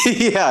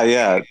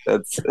 Yeah.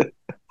 That's.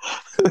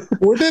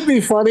 Wouldn't it be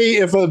funny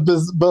if a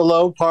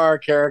below par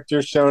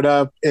character showed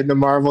up in the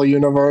Marvel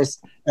universe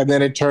and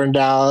then it turned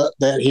out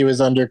that he was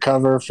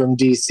undercover from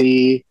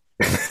DC?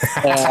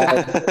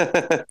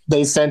 And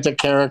they sent a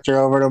character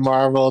over to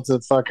Marvel to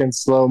fucking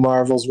slow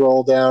Marvel's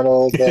roll down a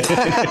little bit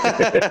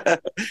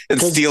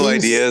and steal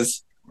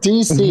ideas.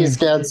 DC's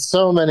got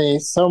so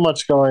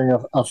much going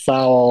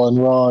afoul and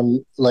wrong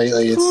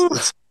lately.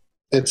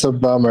 It's a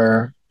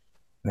bummer.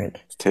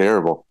 It's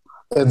terrible.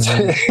 It's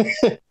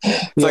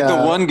like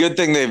the one good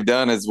thing they've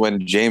done is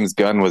when James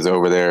Gunn was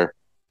over there,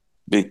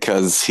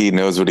 because he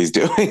knows what he's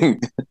doing.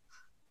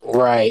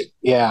 Right.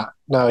 Yeah.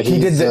 No,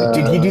 he did.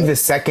 Did he do the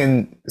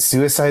second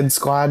Suicide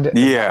Squad?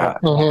 Yeah.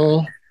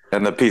 Mm-hmm.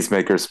 And the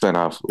Peacemaker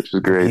spinoff, which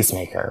was great.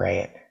 Peacemaker,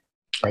 right.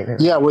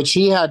 Yeah, which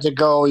he had to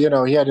go, he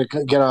had to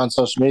get on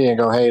social media and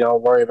go, hey,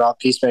 don't worry about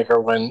Peacemaker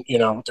when,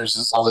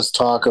 there's all this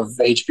talk of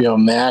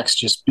HBO Max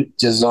just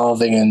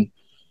dissolving and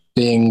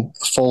being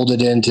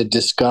folded into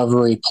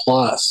Discovery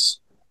Plus.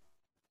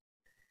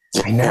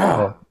 I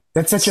know.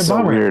 That's such a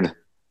bummer. Weird.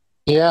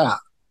 Yeah.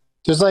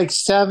 There's like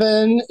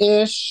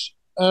 7-ish,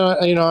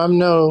 I'm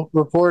no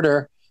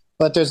reporter,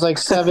 but there's like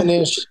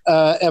 7-ish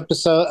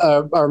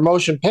episode or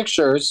motion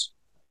pictures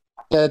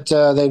that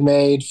they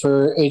made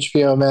for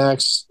HBO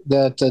Max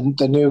that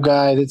the new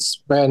guy that's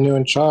brand new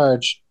in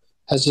charge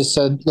has just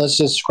said, let's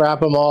just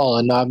scrap them all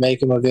and not make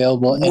them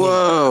available anymore.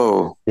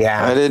 Whoa.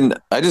 Yeah.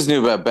 I just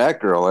knew about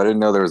Batgirl. I didn't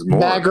know there was more.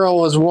 Batgirl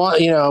was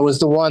one, was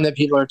the one that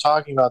people are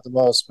talking about the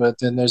most, but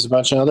then there's a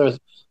bunch of other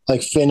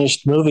like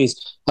finished movies.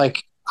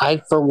 Like,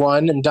 I, for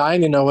one, am dying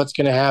to know what's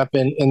going to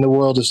happen in the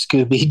world of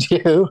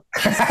Scooby-Doo.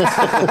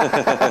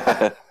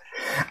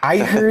 I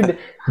heard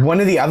one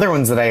of the other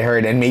ones that I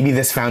heard, and maybe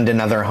this found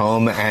another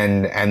home,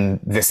 and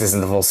this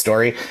isn't the full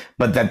story,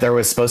 but that there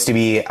was supposed to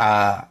be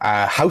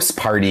a House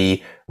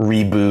Party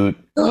reboot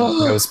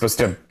that was supposed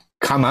to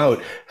come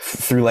out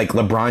through like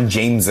LeBron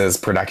James's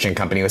production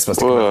company. It was supposed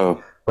to come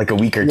out like a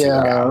week or two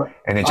ago,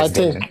 and it just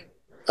didn't.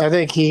 I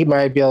think he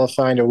might be able to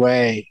find a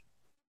way,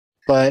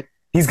 but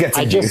he's got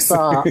some juice.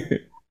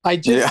 I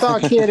just saw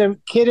Kid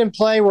and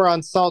Play were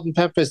on Salt and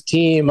Pepper's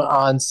team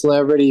on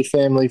Celebrity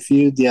Family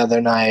Feud the other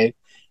night,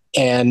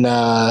 and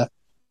I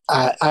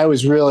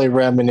was really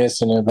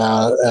reminiscent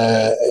about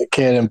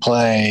Kid and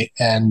Play,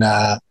 and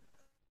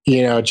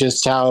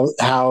just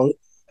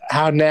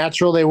how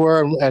natural they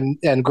were,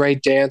 and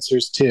great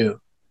dancers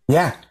too.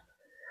 Yeah,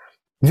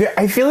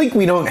 I feel like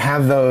we don't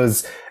have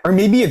those, or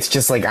maybe it's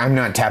just like I'm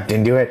not tapped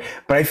into it,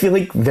 but I feel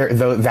like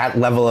that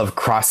level of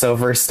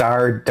crossover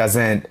star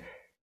doesn't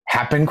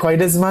happen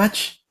quite as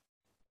much,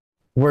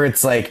 where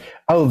it's like,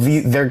 oh,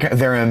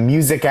 they're a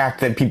music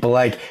act that people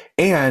like,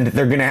 and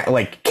they're gonna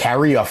like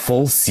carry a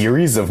full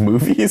series of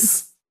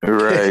movies.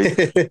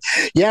 Right.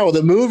 Yeah. Well,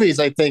 the movies,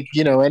 I think,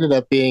 ended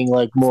up being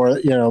like more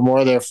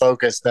their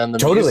focus than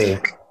the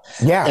music.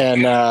 Yeah.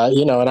 And,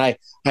 and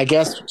I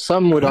guess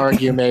some would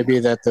argue maybe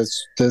that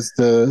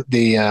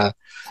the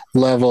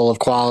level of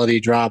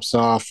quality drops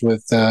off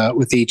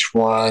with each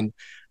one.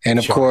 And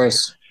of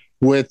course,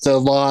 with the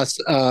loss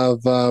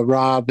of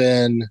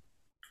Robin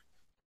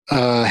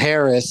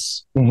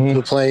Harris,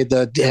 who played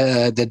the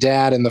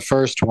dad in the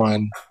first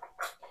one,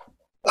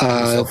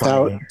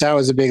 that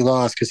was a big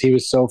loss because he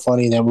was so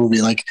funny in that movie.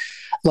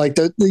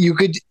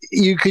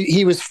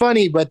 He was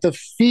funny, but the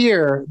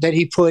fear that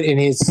he put in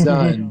his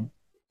son.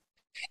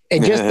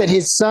 And just that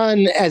his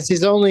son, as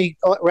his only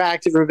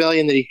act of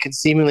rebellion that he could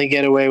seemingly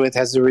get away with,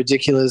 has a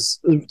ridiculous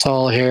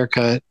tall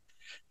haircut,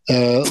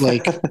 even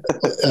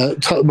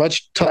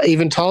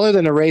taller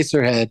than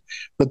Eraserhead.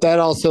 But that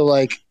also,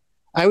 like,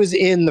 I was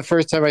in the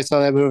first time I saw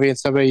that movie, and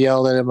somebody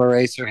yelled at him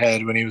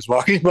Eraserhead when he was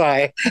walking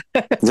by.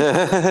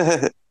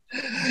 Wow.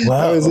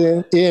 I was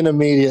in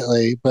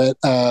immediately, but.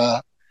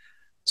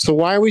 So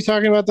why are we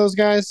talking about those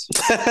guys?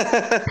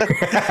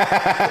 It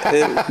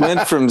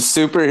went from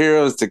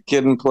superheroes to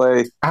Kid and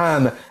Play.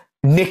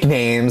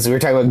 Nicknames. We were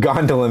talking about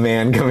Gondola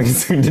Man coming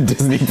soon to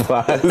Disney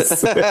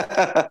Plus.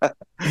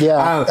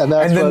 Yeah, and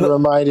that's what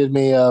reminded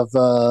me of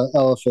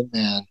Elephant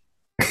Man.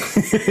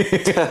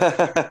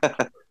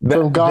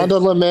 From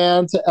Gondola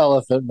Man to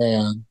Elephant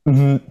Man.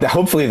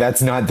 Hopefully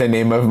that's not the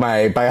name of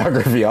my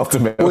biography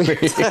ultimately.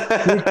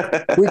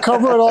 We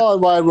cover it all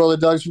in Wide World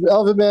of Dogs, from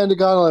Elephant Man to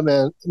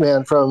Gondola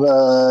Man, from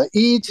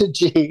E to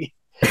G.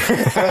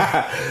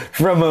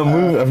 From a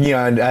movie,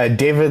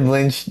 David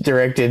Lynch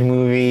directed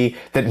movie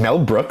that Mel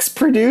Brooks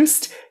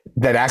produced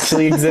that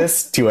actually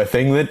exists to a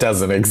thing that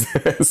doesn't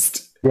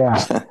exist.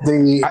 Yeah.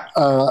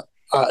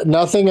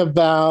 Nothing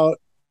about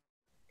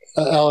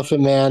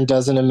Elephant Man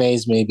doesn't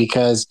amaze me,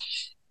 because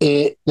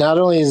it not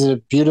only is it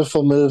a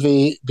beautiful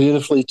movie,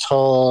 beautifully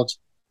told,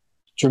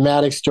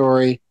 dramatic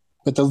story,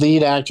 but the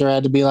lead actor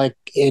had to be like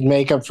in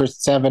makeup for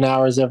 7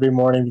 hours every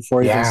morning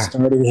before he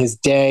started his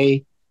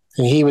day,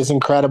 and he was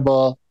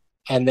incredible.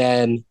 And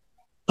then,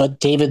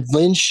 but David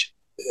Lynch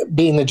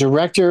being the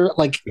director,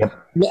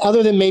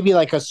 other than maybe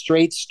like a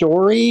straight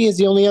story, is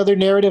the only other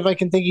narrative I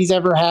can think he's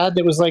ever had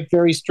that was like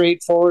very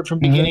straightforward from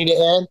beginning to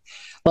end.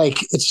 Like,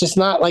 it's just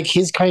not like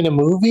his kind of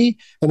movie.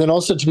 And then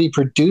also to be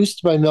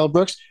produced by Mel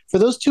Brooks, for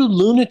those two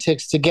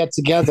lunatics to get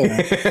together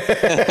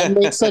and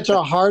make such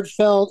a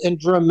heartfelt and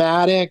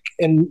dramatic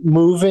and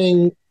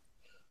moving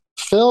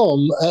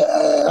film.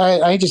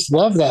 I just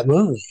love that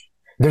movie.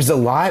 There's a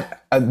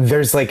lot.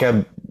 There's like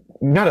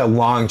not a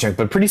long chunk,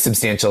 but pretty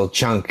substantial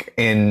chunk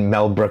in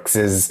Mel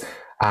Brooks's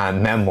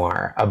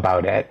memoir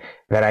about it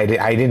that I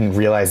didn't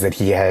realize that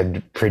he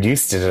had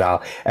produced it at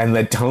all. And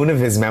the tone of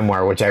his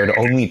memoir, which I would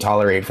only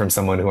tolerate from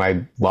someone who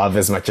I love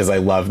as much as I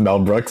love Mel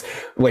Brooks,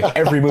 like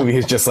every movie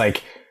is just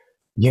like,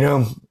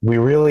 we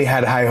really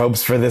had high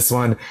hopes for this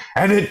one,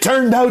 and it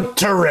turned out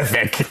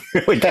terrific.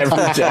 Like every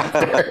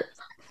chapter.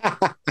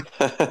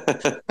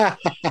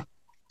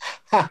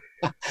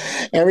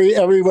 every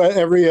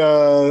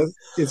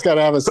it's got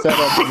to have a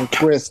setup and a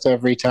twist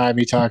every time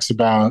he talks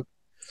about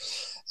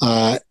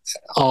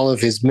all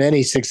of his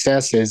many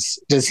successes.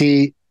 Does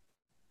he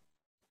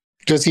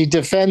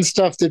defend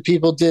stuff that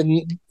people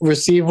didn't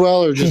receive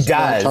well, or just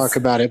not talk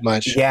about it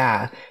much?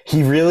 Yeah,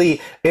 he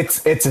really,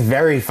 it's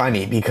very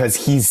funny because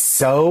he's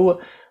so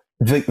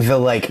the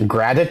like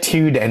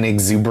gratitude and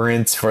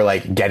exuberance for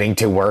like getting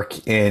to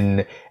work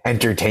in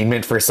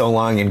entertainment for so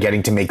long and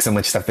getting to make so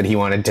much stuff that he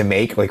wanted to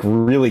make, like,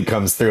 really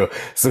comes through.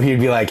 So he'd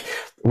be like,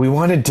 we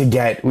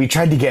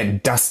tried to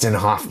get Dustin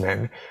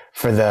Hoffman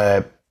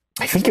for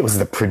I think it was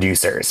the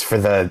producers for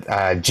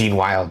the Gene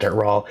Wilder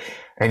role.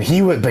 And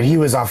he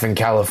was off in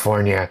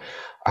California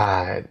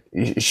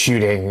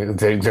shooting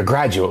the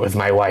Graduate with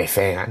my wife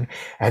Anne,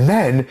 and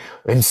then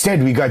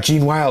instead we got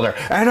Gene Wilder,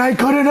 and I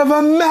couldn't have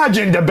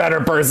imagined a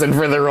better person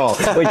for the role.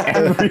 Like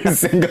every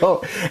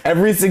single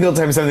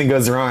time something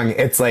goes wrong,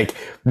 it's like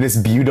this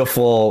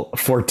beautiful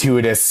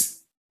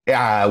fortuitous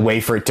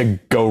way for it to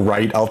go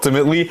right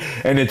ultimately,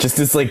 and it just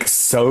is like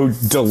so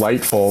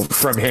delightful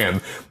from him.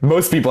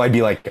 Most people I'd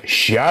be like,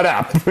 shut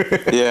up.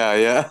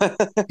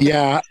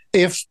 Yeah.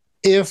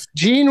 If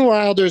Gene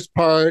Wilder's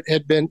part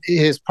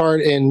his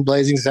part in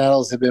Blazing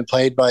Saddles had been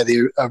played by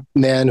the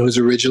man who was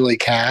originally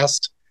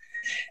cast,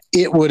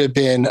 it would have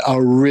been a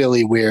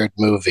really weird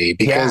movie,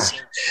 because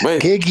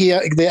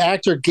the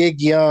actor Gig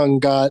Young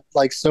got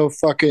like so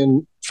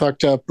fucking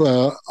fucked up,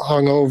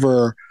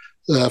 hungover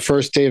the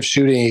first day of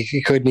shooting.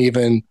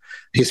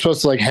 He's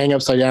supposed to like hang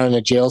upside down in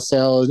a jail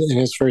cell in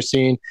his first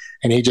scene,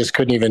 and he just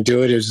couldn't even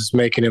do it. It was just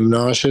making him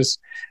nauseous,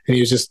 and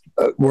he was just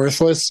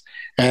worthless.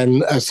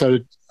 And so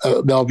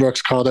Mel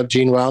Brooks called up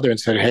Gene Wilder and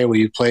said, hey, will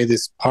you play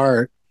this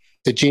part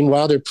that Gene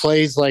Wilder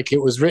plays like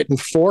it was written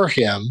for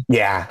him?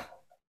 Yeah.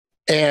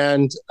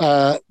 And,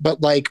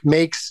 but like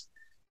makes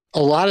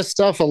a lot of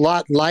stuff a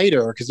lot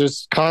lighter, because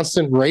there's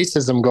constant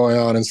racism going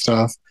on and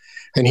stuff.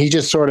 And he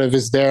just sort of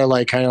is there,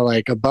 like, kind of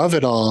like above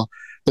it all.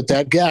 But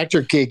that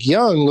actor Gig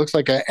Young looks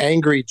like an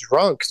angry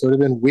drunk. So it would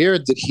have been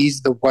weird that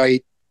he's the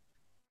white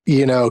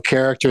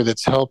character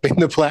that's helping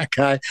the black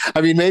guy.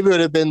 I mean, maybe it would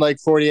have been like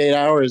 48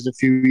 Hours a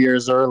few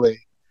years early.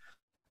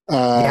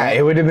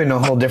 It would have been a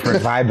whole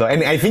different vibe though.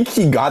 And I think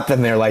he got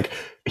them there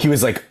he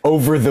was like,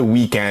 over the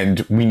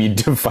weekend, we need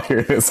to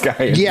fire this guy.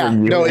 It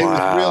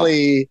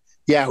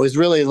was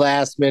really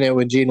last minute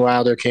when Gene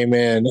Wilder came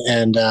in,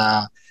 and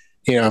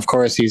of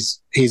course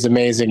he's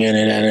amazing in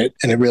it,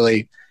 and it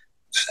really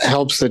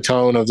helps the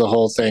tone of the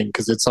whole thing,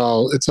 because it's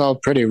all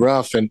pretty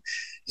rough, and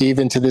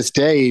even to this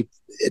day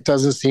it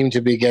doesn't seem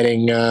to be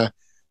getting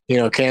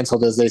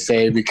canceled, as they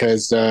say,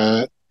 because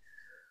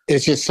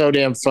it's just so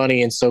damn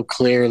funny and so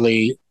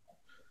clearly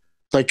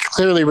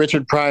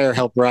Richard Pryor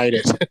helped write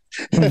it.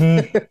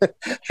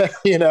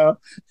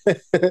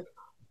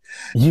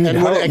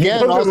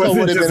 Also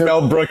would have been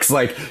Mel Brooks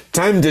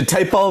time to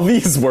type all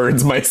these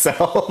words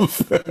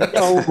myself.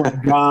 Oh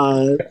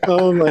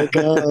my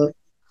god.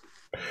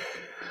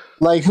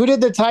 Who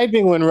did the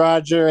typing when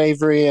Roger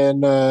Avery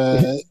and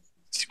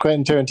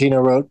Quentin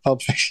Tarantino wrote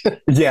Pulp Fiction?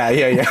 Yeah.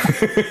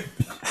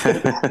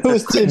 Who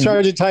was in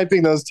charge of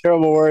typing those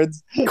terrible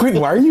words?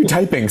 Quentin, why are you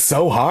typing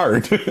so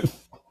hard?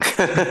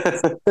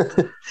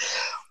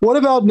 What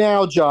about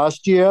now, Josh?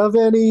 Do you have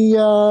any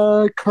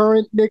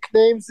current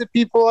nicknames that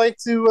people like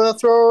to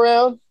throw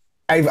around?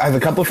 I have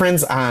a couple of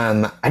friends.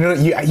 I don't know.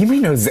 You may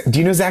know. Do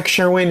you know Zach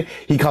Sherwin?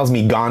 He calls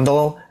me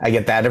Gondal. I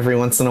get that every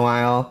once in a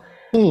while.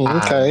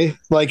 Okay,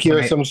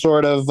 you're some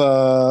sort of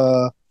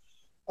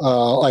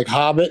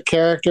Hobbit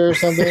character or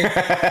something.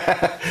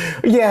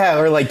 Yeah,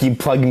 or you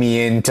plug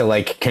me in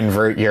to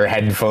convert your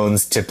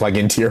headphones to plug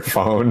into your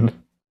phone.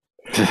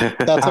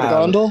 That's a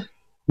Gondal?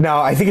 No,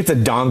 I think it's a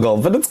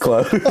dongle, but it's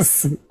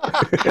close.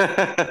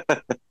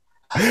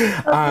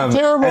 A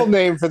terrible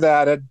name for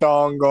that, a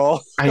dongle.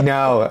 I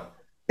know.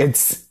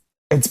 It's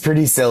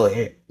pretty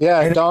silly.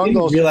 Yeah, a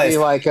dongle should be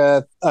like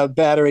a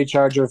battery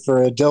charger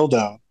for a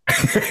dildo.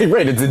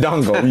 Right, it's a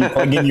dongle. You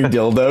plug in your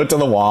dildo to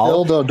the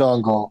wall. Dildo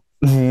dongle.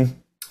 Mm-hmm.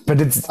 But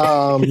it's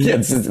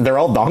they're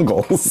all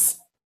dongles.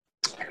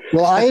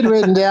 Well, I had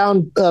written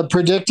down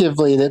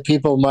predictively that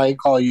people might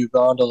call you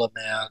Gondola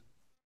Man.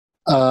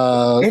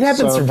 It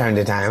happens from time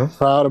to time.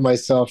 Proud of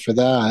myself for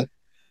that.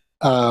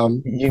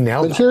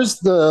 But here's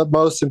the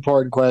most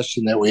important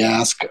question that we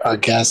ask our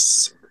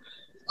guests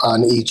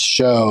on each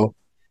show,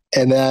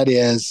 and that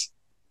is,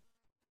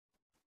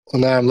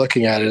 well, now I'm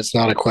looking at it, it's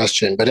not a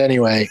question, but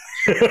anyway,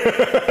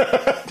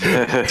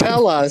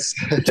 tell us.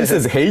 It just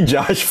says, "Hey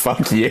Josh,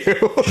 fuck you."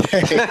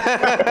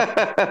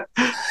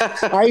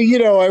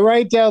 I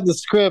write down the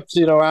script,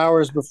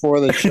 hours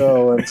before the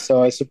show, and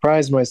so I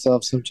surprise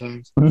myself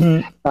sometimes.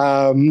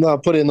 Mm-hmm. I'll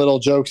put in little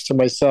jokes to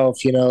myself,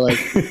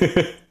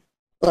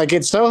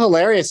 it's so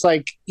hilarious.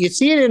 You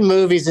see it in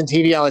movies and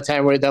TV all the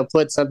time, where they'll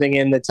put something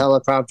in the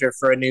teleprompter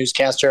for a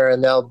newscaster,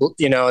 and they'll,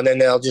 and then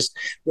they'll just,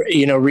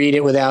 read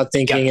it without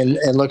thinking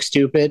and look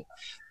stupid.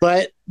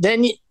 But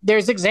then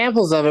there's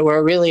examples of it where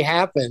it really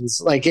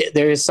happens.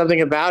 There's something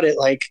about it.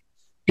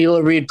 People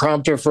who read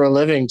prompter for a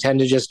living tend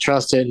to just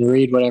trust it and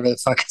read whatever the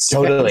fuck it says.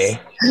 Totally.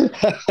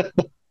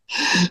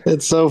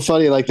 It's so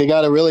funny. They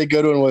got a really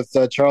good one with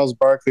Charles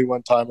Barkley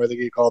one time. I think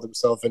he called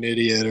himself an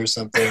idiot or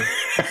something.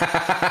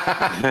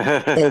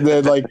 And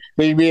then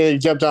he immediately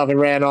jumped off and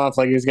ran off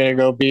like he was going to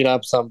go beat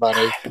up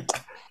somebody.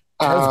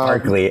 Charles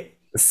Barkley,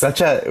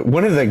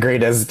 one of the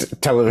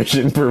greatest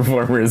television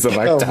performers of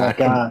our time. My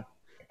God.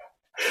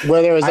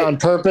 Whether it was on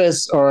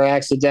purpose or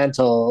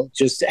accidental,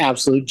 just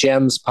absolute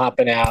gems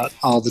popping out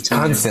all the time.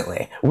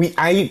 Constantly.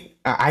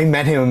 I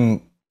met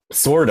him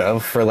sort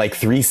of for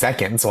 3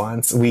 seconds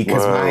once.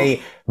 Because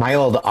my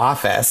old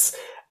office,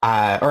 or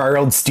our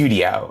old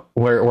studio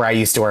where I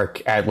used to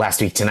work at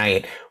Last Week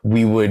Tonight,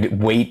 we would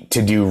wait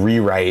to do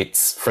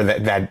rewrites for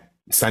that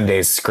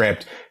Sunday's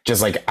script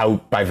just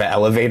out by the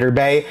elevator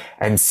bay,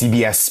 and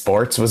CBS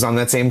Sports was on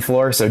that same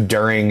floor. So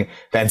during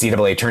the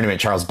NCAA tournament,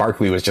 Charles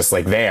Barkley was just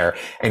there,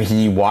 and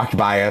he walked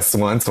by us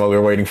once while we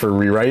were waiting for a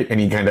rewrite,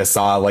 and he kind of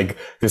saw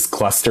this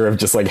cluster of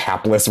just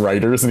hapless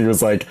writers, and he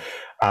was like,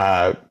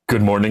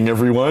 "Good morning,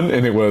 everyone,"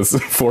 and it was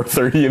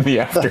 4:30 in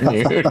the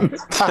afternoon.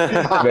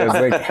 And I was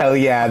like, hell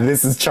yeah,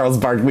 this is Charles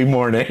Barkley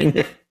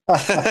morning.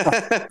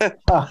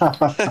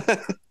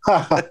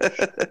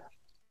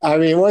 I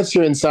mean, once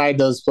you're inside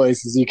those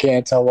places, you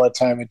can't tell what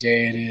time of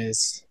day it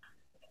is.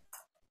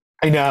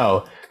 I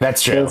know,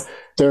 that's true.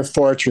 They're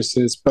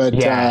fortresses, but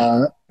he's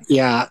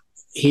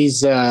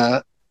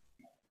a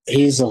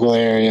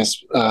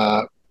hilarious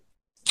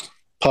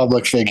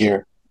public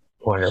figure.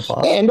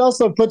 Wonderful. And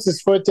also puts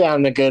his foot down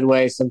in a good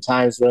way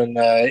sometimes when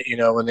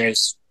when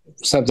there's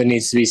something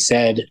needs to be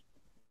said.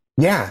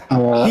 Yeah.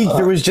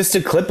 There was just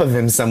a clip of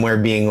him somewhere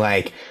being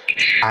like,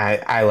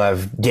 I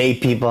love gay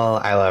people,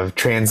 I love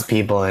trans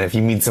people, and if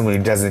you meet someone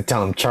who doesn't,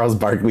 tell him Charles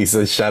Barkley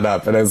says shut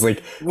up. And I was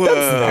like,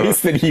 that's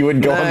nice that he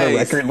would go on the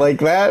record like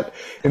that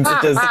in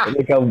such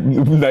a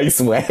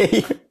nice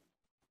way.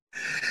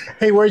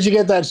 Hey, where'd you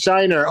get that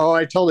shiner? Oh,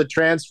 I told a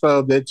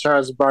transphobe that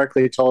Charles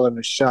Barkley told him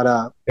to shut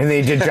up. And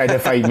they did try to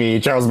fight me.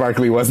 Charles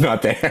Barkley was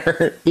not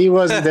there. He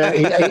wasn't there.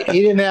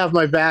 He didn't have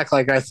my back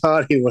like I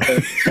thought he would.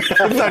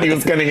 I thought he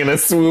was going to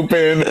swoop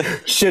in.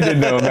 Should have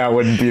known that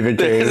wouldn't be the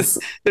case.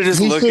 They're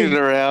just looking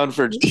around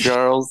for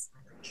Charles.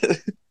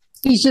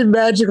 He should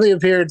magically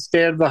appear and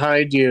stand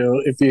behind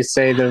you if you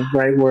say the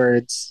right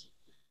words.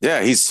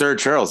 Yeah, he's Sir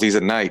Charles. He's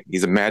a knight.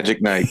 He's a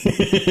magic knight.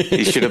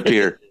 He should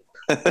appear.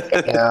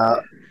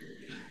 Yeah.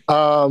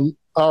 All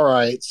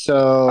right.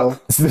 So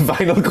it's the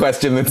final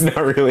question. That's not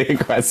really a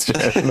question.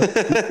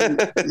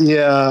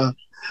 Yeah.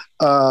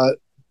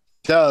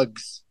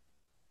 Doug's.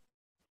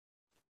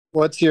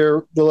 What's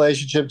your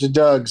relationship to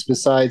Doug's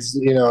besides,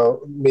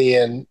 me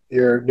and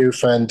your new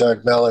friend,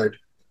 Doug Mellard?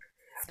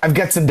 I've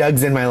got some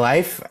Dougs in my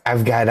life.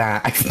 I've got,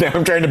 now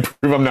I'm trying to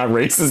prove I'm not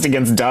racist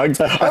against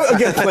Dougs. I've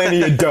got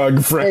plenty of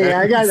Doug friends. Hey,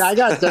 I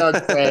got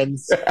Doug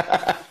friends.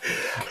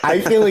 I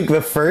feel like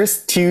the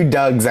first two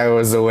Dougs I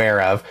was aware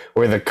of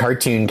were the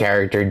cartoon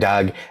character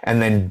Doug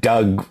and then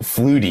Doug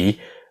Flutie,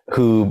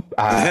 who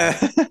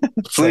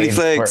Flutie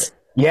Flakes.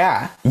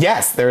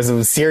 Yes, there was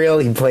a serial.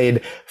 He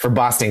played for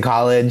Boston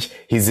College.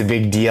 He's a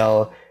big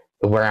deal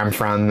where I'm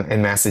from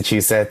in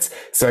Massachusetts.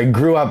 So I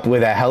grew up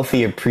with a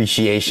healthy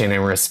appreciation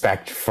and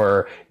respect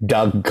for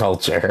Doug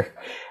culture.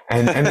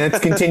 And that's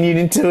continued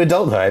into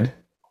adulthood.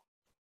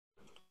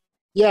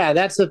 Yeah,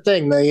 that's the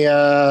thing.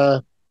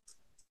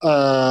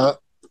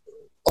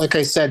 Like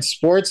I said,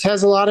 sports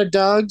has a lot of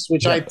Dougs,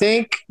 which I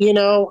think,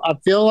 I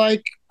feel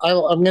like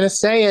I'm going to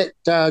say it,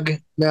 Doug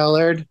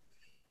Mellard.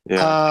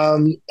 Yeah.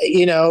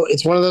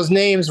 It's one of those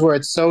names where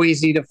it's so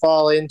easy to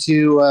fall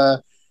into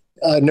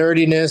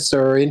nerdiness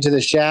or into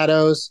the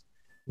shadows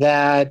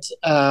that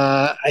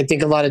I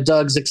think a lot of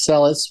Dougs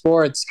excel at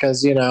sports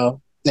because,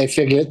 they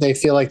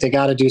feel like they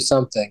got to do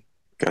something.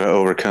 Got to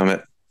overcome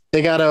it.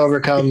 They got to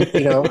overcome,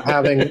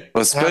 having.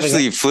 Well,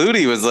 especially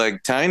Flutie was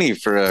like tiny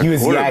for a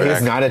quarterback. He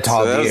was not a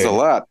tall dude. That was a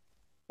lot.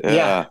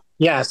 Yeah.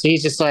 So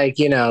he's just like,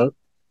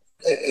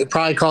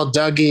 probably called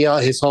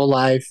Dougie his whole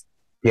life.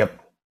 Yep.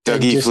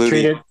 Dougie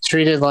Flutie.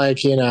 Treated like,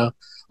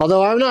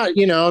 although I'm not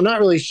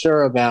really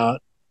sure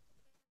about.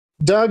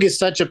 Doug is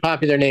such a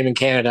popular name in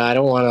Canada. I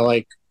don't want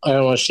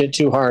to shit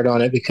too hard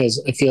on it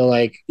because I feel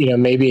like,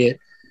 maybe it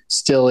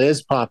still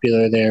is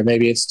popular there.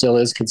 Maybe it still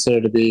is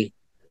considered to be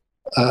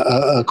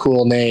a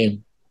cool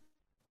name.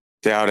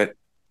 Doubt it.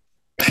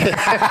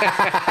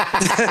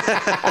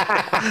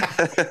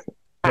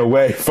 No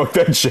way. Fuck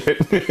that shit.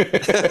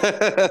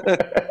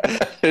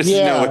 There's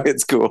no way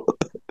it's cool.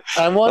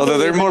 Although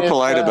they're more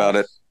polite about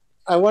it.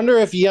 I wonder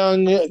if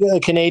young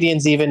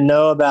Canadians even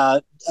know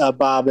about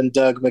Bob and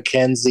Doug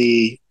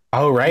McKenzie.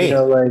 Oh, right.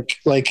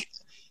 Like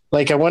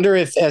I wonder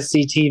if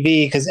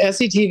SCTV, because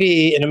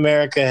SCTV in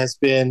America has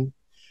been,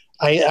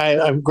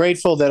 I'm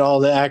grateful that all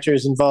the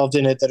actors involved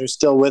in it that are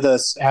still with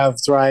us have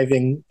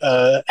thriving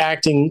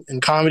acting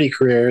and comedy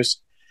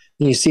careers.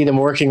 And you see them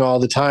working all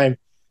the time.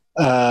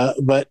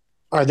 But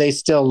are they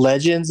still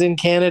legends in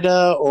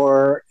Canada,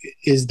 or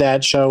is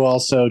that show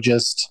also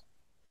just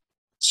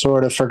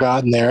sort of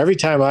forgotten there? Every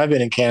time I've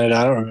been in Canada,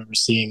 I don't remember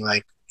seeing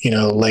late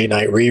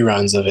night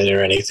reruns of it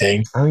or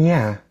anything. Oh,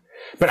 yeah.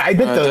 But I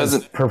bet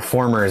those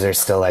performers are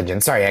still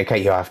legends. Sorry, I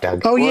cut you off,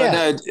 Doug. Oh,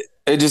 yeah. No,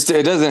 it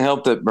doesn't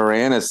help that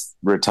Moranis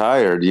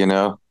retired,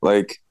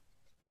 like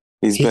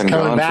he's been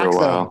gone for a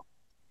while. Though.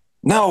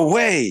 No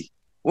way.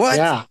 What?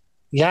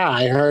 Yeah.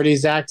 I heard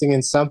he's acting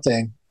in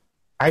something.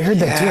 I heard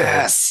that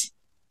too.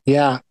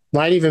 Yeah.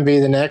 Might even be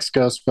the next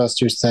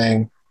Ghostbusters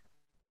thing.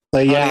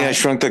 But yeah. Honey, I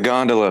Shrunk the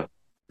Gondola.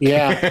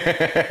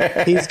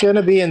 Yeah. He's going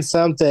to be in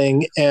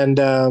something.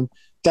 And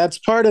that's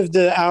part of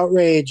the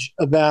outrage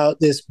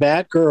about this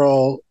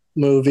Batgirl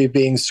movie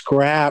being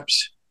scrapped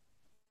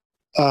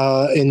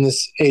in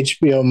this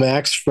HBO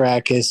Max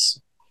fracas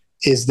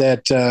is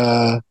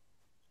that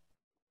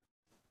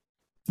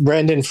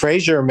Brendan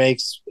Fraser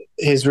makes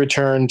his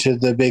return to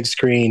the big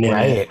screen.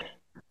 Right.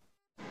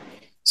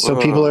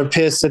 So people are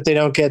pissed that they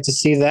don't get to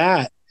see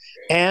that.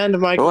 And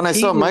Michael Keaton. I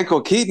saw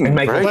Michael Keaton.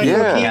 Michael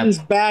Keaton's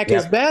back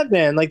as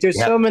Batman. Like there's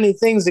so many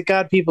things that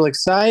got people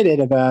excited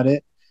about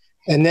it.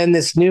 And then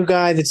this new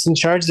guy that's in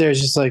charge there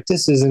is just like,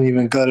 this isn't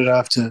even good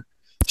enough to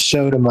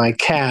show to my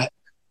cat.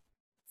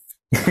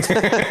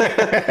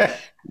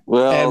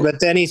 But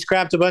then he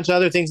scrapped a bunch of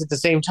other things at the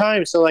same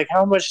time. So like,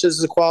 how much does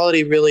the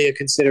quality really a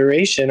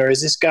consideration? Or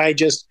is this guy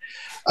just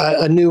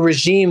a new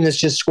regime that's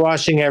just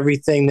squashing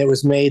everything that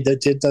was made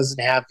that it doesn't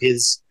have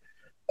his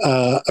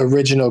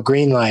original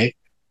green light?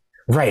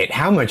 Right.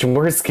 How much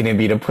worse can it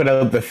be to put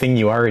out the thing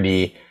you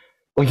already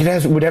like?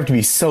 It would have to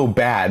be so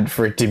bad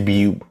for it to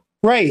be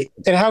right.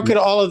 And how could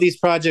all of these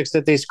projects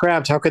that they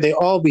scrapped, how could they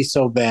all be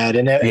so bad?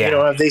 And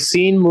have they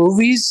seen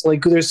movies?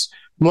 Like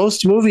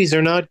most movies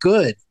are not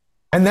good.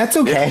 And that's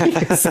okay.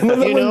 Some of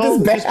them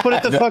just put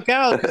it the fuck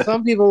out.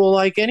 Some people will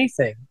like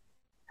anything.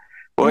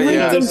 Well,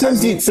 yeah.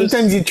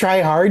 Sometimes you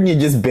try hard and you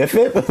just biff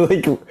it.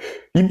 Like you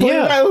put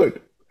it out.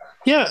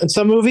 Yeah, and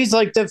some movies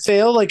like that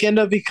fail, like end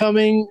up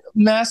becoming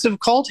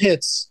massive cult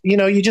hits.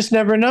 You just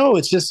never know.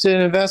 It's just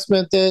an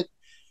investment that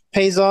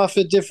pays off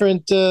at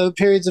different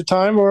periods of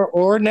time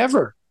or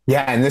never.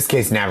 Yeah, in this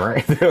case,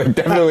 never.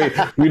 Definitely,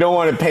 we don't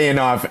want to pay it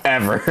off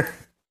ever.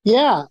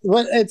 Yeah,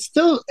 but it's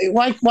still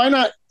like, why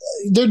not?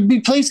 There'd be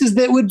places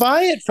that would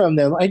buy it from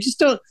them. I just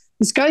don't.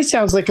 This guy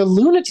sounds like a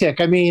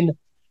lunatic. I mean,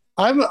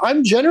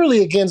 I'm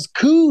generally against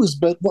coups,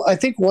 but I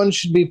think one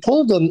should be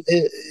pulled in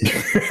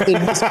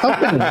this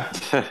company.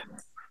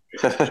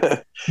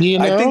 You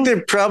know? I think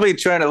they're probably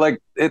trying to, like,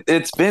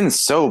 it's been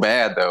so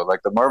bad though.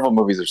 Like, the Marvel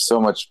movies are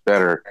so much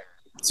better.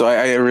 So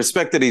I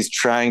respect that he's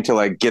trying to,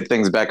 like, get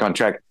things back on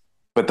track.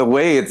 But the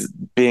way it's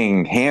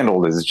being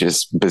handled is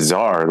just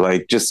bizarre.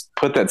 Like, just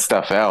put that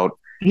stuff out,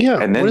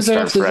 and then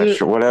start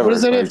fresh or whatever. What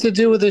does that have to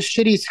do with a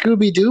shitty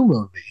Scooby-Doo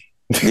movie?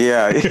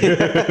 Yeah.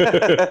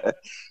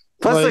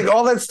 Plus, like,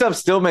 all that stuff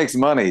still makes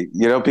money.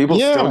 You know, people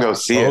still go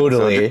see it.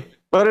 Totally. So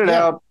put it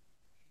out.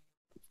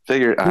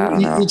 Figure. I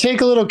don't know. You take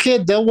a little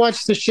kid, they'll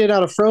watch the shit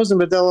out of Frozen,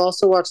 but they'll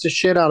also watch the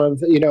shit out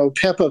of,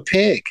 Peppa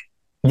Pig.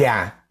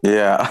 Yeah.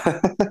 Yeah.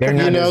 They're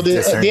not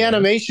the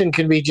animation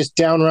can be just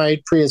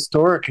downright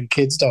prehistoric and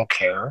kids don't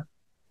care.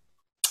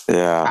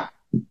 Yeah.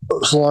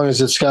 As long as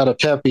it's got a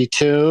peppy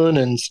tune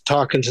and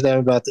talking to them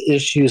about the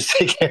issues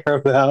they care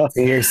about.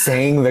 So you're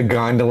saying the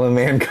Gondola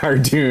Man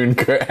cartoon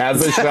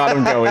has a shot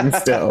of going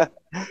still.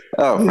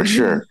 Oh, for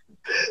sure.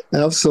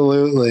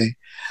 Absolutely.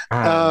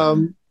 I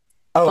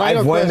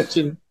have one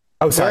question.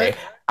 Oh, sorry.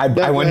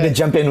 I wanted to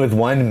jump in with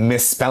one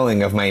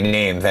misspelling of my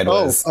name that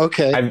was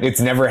okay. It's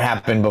never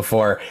happened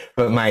before,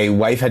 but my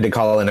wife had to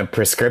call in a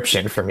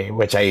prescription for me,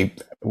 which I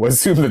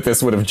assumed that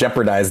this would have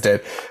jeopardized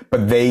it.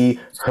 But they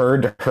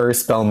heard her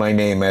spell my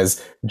name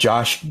as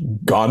Josh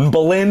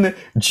Gonbolin,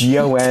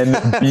 Gonbelan.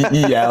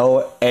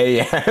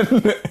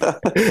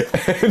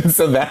 And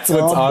so that's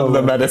what's on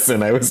the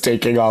medicine I was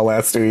taking all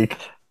last week.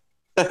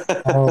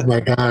 Oh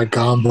my God,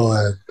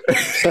 Gonbolin.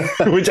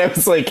 Which I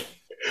was like,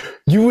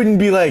 you wouldn't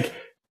be like,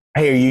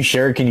 hey, are you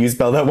sure? Can you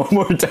spell that one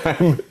more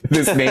time?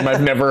 This name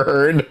I've never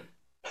heard.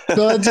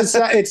 So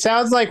it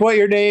sounds like what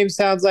your name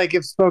sounds like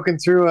if spoken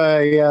through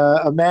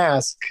a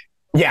mask.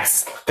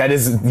 Yes, that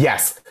is,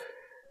 yes.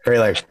 Very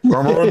like,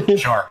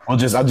 sure. I'll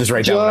just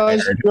write down what I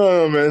heard.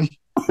 Josh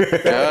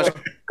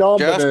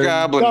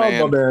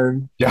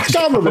Goblin. Josh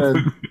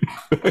Goblin.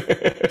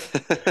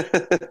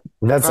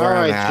 That's all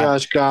right,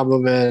 Josh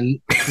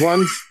Goblin.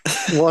 One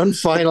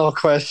final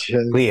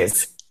question.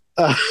 Please.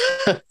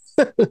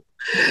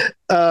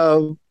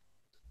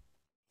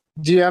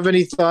 Do you have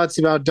any thoughts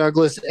about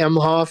Douglas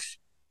Emhoff?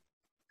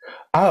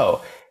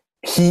 Oh,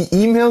 he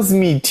emails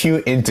me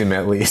too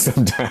intimately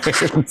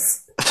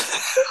sometimes.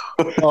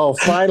 Oh,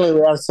 finally,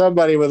 we have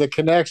somebody with a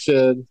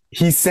connection.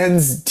 He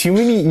sends too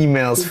many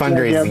emails,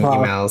 fundraising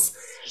emails,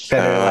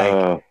 that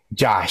are like,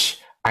 Josh,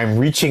 I'm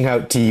reaching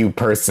out to you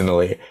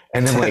personally.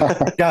 And I'm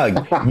like,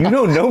 Doug, you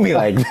don't know me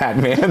like that,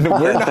 man.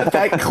 We're not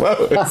that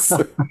close.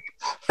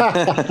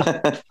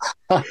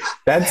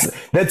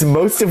 That's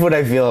most of what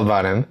I feel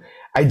about him.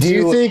 Do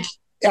you think,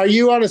 are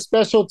you on a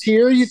special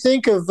tier, you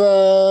think, of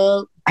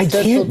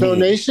potential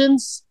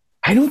donations?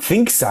 I don't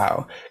think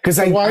so.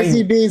 Why is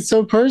he being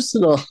so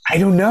personal? I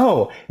don't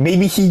know.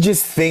 Maybe he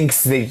just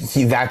thinks that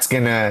that's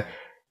gonna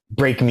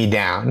break me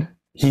down.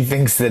 He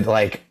thinks that,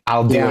 like,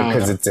 I'll do it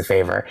because it's a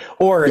favor,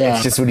 or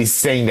it's just what he's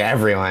saying to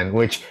everyone.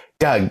 Which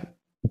Doug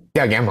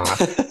Emhoff,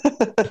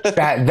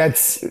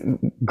 that's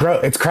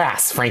gross. It's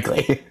crass,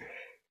 frankly.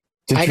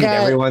 To treat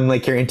everyone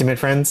like your intimate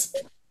friends.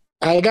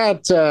 I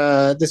got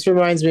this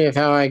reminds me of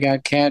how I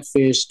got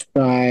catfished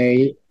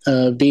by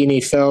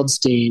Beanie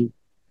Feldstein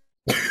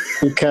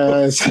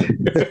because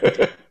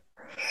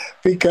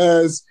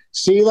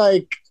she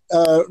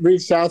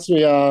reached out to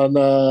me on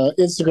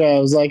Instagram. I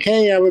was like,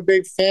 hey, I'm a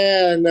big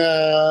fan,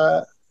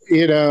 blah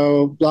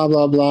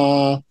blah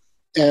blah,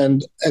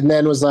 and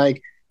then was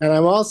like, and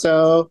I'm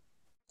also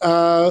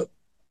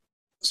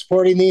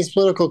supporting these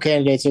political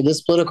candidates or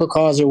this political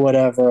cause or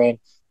whatever, and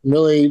I'm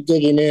really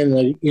digging in,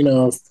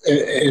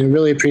 and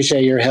really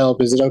appreciate your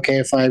help. Is it okay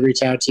if I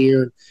reach out to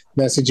you and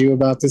message you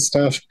about this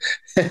stuff?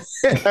 I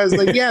was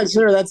like, yeah,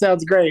 sure, that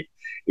sounds great.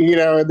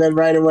 And then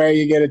right away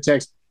you get a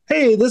text,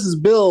 hey, this is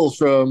Bill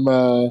from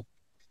Beanie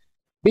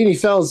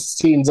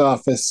Feldstein's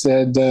office,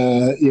 and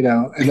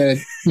and then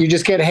you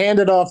just get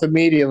handed off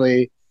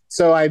immediately.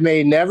 So I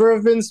may never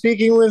have been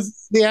speaking with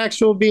the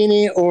actual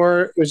Beanie,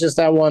 or it was just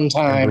that one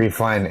time. Very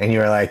fun, and you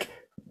were like,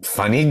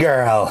 funny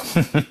girl.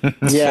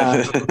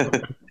 Yeah,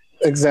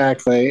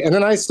 exactly. And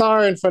then I saw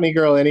her in Funny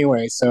Girl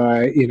anyway, so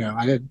I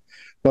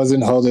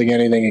wasn't holding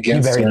anything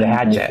against her. You buried the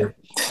hatchet.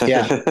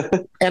 Yeah.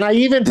 And I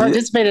even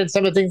participated in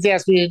some of the things they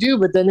asked me to do,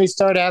 but then they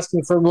started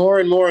asking for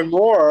more and more and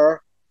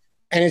more.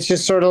 And it's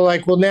just sort of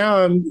like, well, now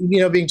I'm,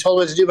 being told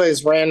what to do by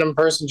this random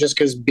person just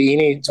because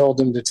Beanie told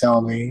them to tell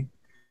me.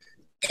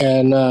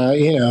 And,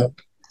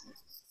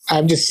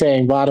 I'm just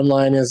saying, bottom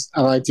line is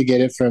I like to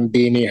get it from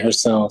Beanie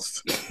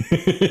herself.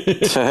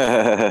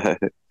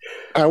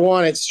 I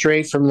want it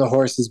straight from the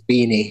horse's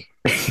beanie.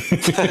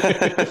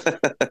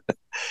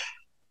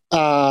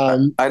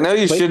 I know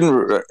you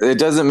shouldn't. It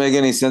doesn't make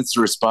any sense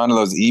to respond to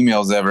those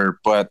emails ever.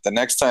 But the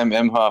next time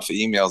Emhoff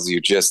emails you,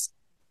 just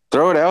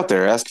Throw it out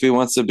there. Ask if he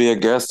wants to be a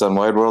guest on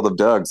Wide World of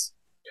Doug's.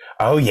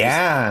 Oh,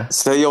 yeah.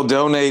 Say you'll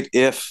donate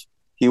if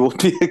he will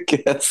be a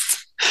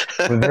guest.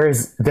 Well, there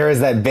is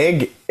that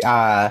big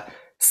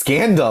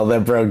scandal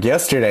that broke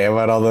yesterday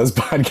about all those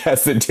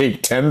podcasts that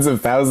take tens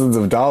of thousands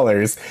of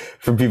dollars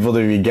for people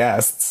to be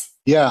guests.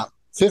 Yeah.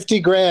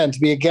 $50,000 to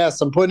be a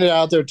guest. I'm putting it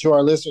out there to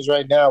our listeners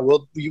right now.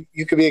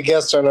 You could be a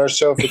guest on our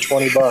show for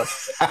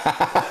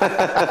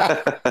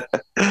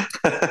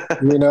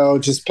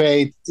 $20. Just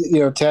pay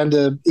 10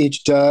 to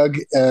each Doug,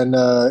 and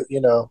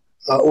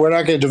we're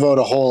not going to devote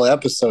a whole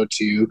episode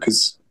to you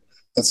because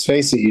let's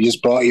face it, you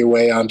just brought your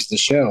way onto the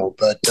show.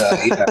 But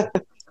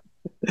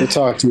we'll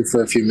talk to you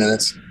for a few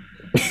minutes.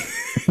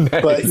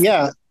 Nice. But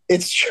yeah.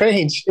 It's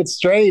strange. It's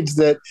strange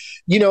that,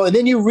 and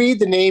then you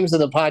read the names of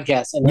the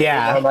podcasts and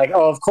I'm like,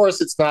 oh, of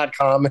course it's not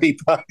comedy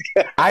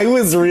podcast. I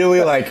was really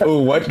like, oh,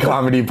 what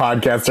comedy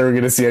podcast are we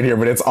going to see on here?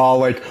 But it's all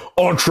like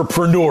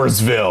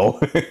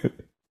Entrepreneursville.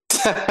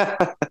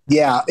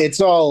 Yeah,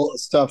 it's all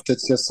stuff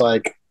that's just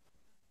like,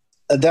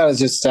 that is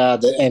just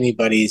sad that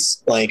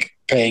anybody's like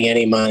paying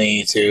any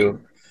money to,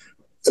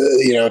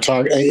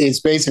 talk. It's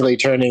basically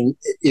turning,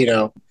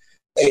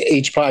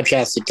 each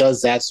podcast that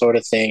does that sort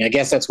of thing. I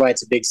guess that's why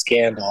it's a big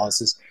scandal.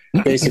 This is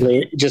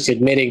basically just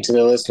admitting to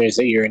the listeners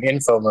that you're an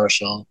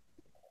infomercial.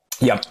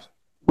 Yep.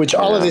 Which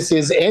all of this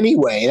is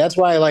anyway. That's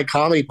why I like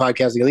comedy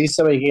podcasting. At least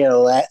somebody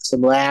can get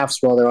some laughs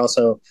while they're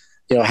also,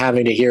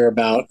 having to hear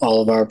about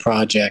all of our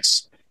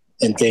projects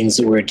and things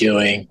that we're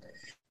doing.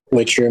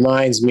 Which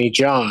reminds me,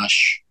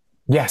 Josh.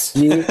 Yes.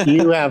 you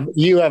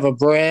have a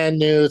brand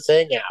new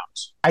thing out.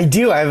 I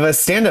do. I have a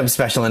stand-up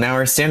special, an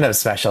hour stand-up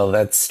special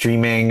that's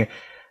streaming.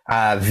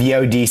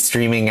 VOD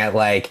streaming at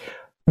like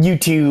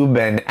YouTube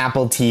and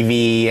Apple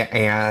TV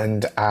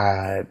and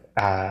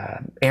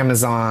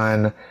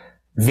Amazon,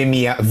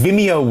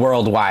 Vimeo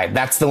worldwide.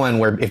 That's the one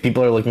where if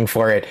people are looking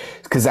for it,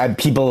 because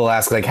people will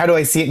ask like, how do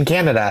I see it in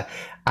Canada?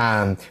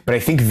 But I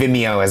think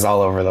Vimeo is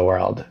all over the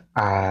world.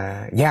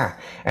 Yeah.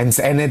 And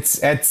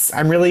it's,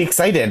 I'm really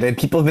excited.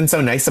 People have been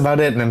so nice about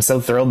it. And I'm so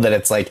thrilled that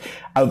it's like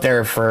out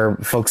there for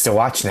folks to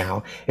watch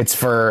now. It's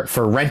for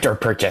rent or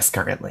purchase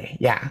currently.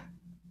 Yeah.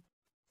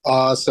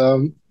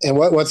 Awesome. And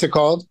what's it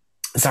called?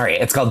 Sorry,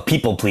 it's called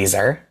People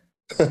Pleaser.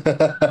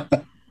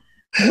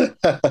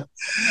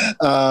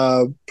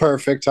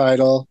 Perfect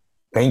title.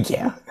 Thank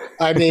you.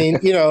 I mean,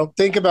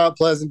 think about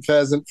Pleasant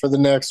Pheasant for the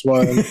next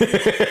one.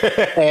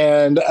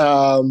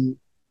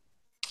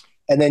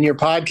 And then your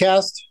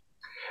podcast?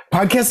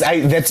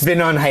 That's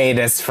been on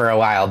hiatus for a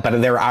while,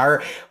 but there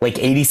are like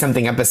 80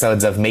 something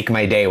episodes of Make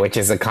My Day, which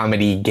is a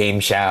comedy game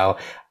show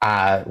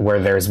where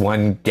there's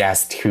one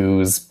guest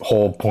whose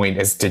whole point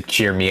is to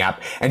cheer me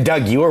up. And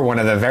Doug, you were one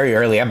of the very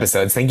early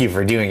episodes. Thank you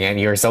for doing it.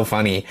 You were so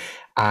funny.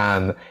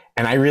 And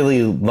I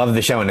really love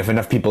the show. And if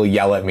enough people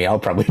yell at me, I'll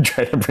probably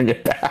try to bring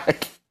it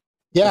back.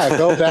 Yeah,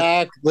 go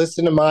back,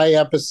 listen to my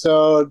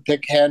episode,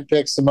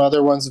 handpick some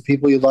other ones of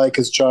people you like,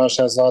 because Josh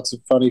has lots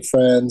of funny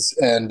friends,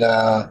 and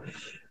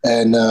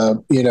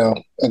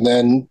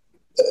then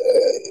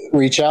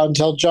reach out and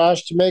tell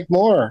Josh to make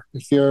more.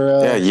 If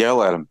you're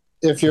yell at him.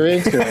 If you're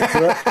into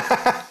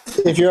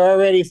it, if you're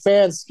already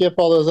fans, skip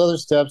all those other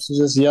steps and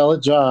just yell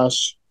at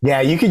Josh. Yeah,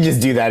 you can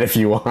just do that if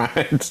you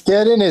want.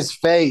 Get in his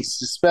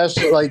face,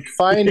 especially like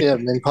find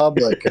him in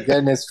public and get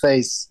in his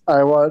face.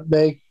 I want to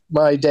make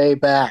my day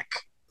back.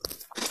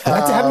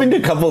 That's happened a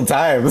couple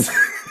times.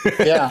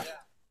 Yeah,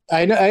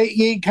 I know.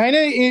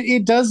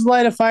 It does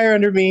light a fire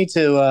under me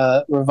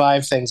to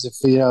revive things. If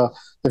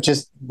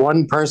just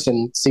one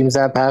person seems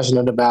that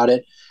passionate about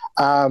it.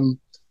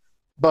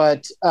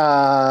 But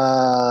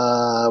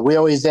we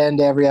always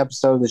end every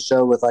episode of the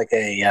show with like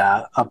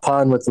a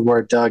pun with the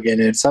word Doug in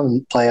it.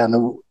 Some play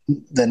on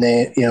the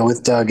name,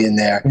 with Doug in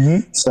there.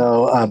 Mm-hmm.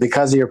 So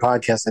because of your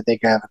podcast, I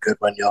think I have a good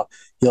one.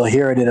 You'll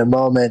hear it in a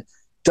moment.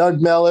 Doug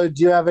Mellard,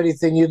 do you have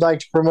anything you'd like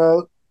to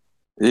promote?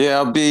 Yeah,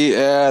 I'll be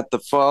at the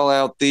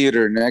Fallout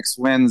Theater next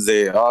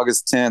Wednesday,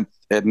 August 10th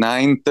at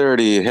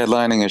 9:30,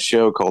 headlining a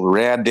show called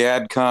Rad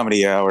Dad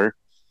Comedy Hour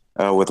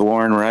with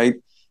Warren Wright.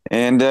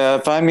 And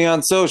find me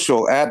on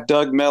social at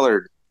Doug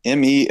Mellard,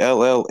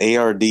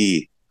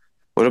 Mellard.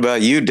 What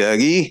about you,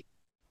 Dougie?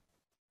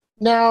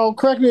 Now,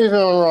 correct me if I'm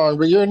wrong,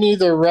 but you're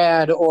neither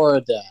rad or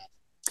a dad.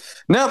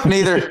 Nope,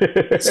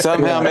 neither.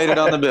 Somehow made it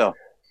on the bill.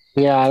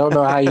 Yeah, I don't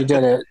know how you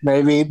did it.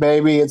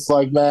 Maybe it's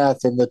like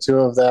math, and the two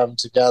of them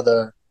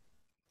together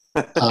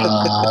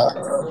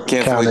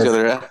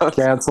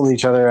cancel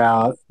each other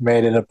out,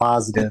 made it a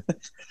positive.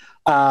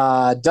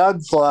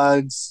 Doug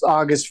plugs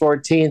August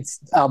 14th.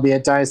 I'll be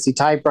at Dynasty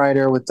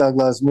Typewriter with Doug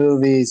Loves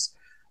Movies.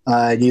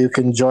 You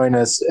can join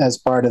us as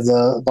part of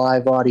the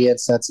live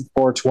audience. That's at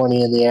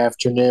 4:20 in the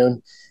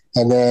afternoon.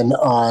 And then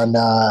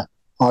on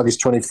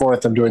August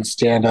 24th, I'm doing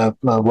stand-up,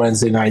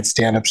 Wednesday night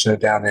stand-up show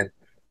down in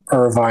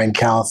Irvine,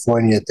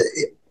 California, at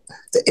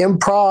the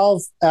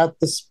Improv at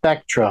the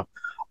Spectrum.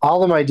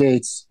 All of my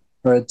dates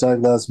are at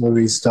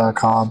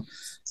DougLovesMovies.com.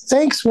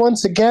 Thanks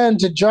once again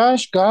to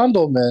Josh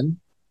Gondelman.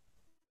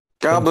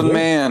 Goblin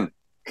Man.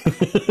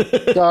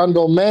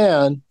 Gondel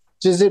Man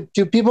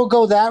Do people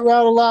go that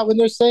route a lot when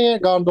they're saying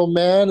it?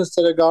 Gondelman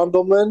instead of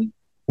Gondelman?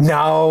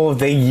 No,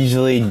 they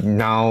usually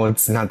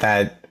it's not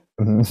that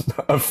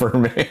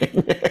affirming.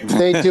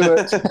 They do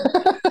it.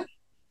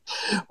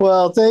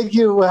 Well, thank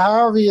you.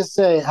 However you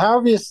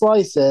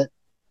slice it,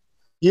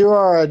 you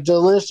are a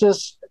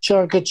delicious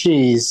chunk of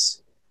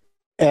cheese.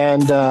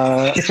 And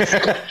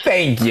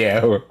thank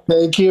you.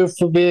 Thank you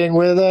for being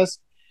with us.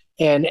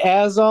 And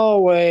as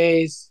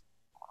always,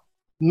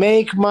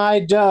 make my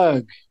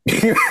Doug.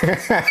 Love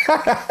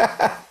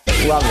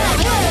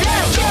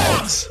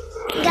it.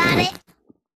 Got it.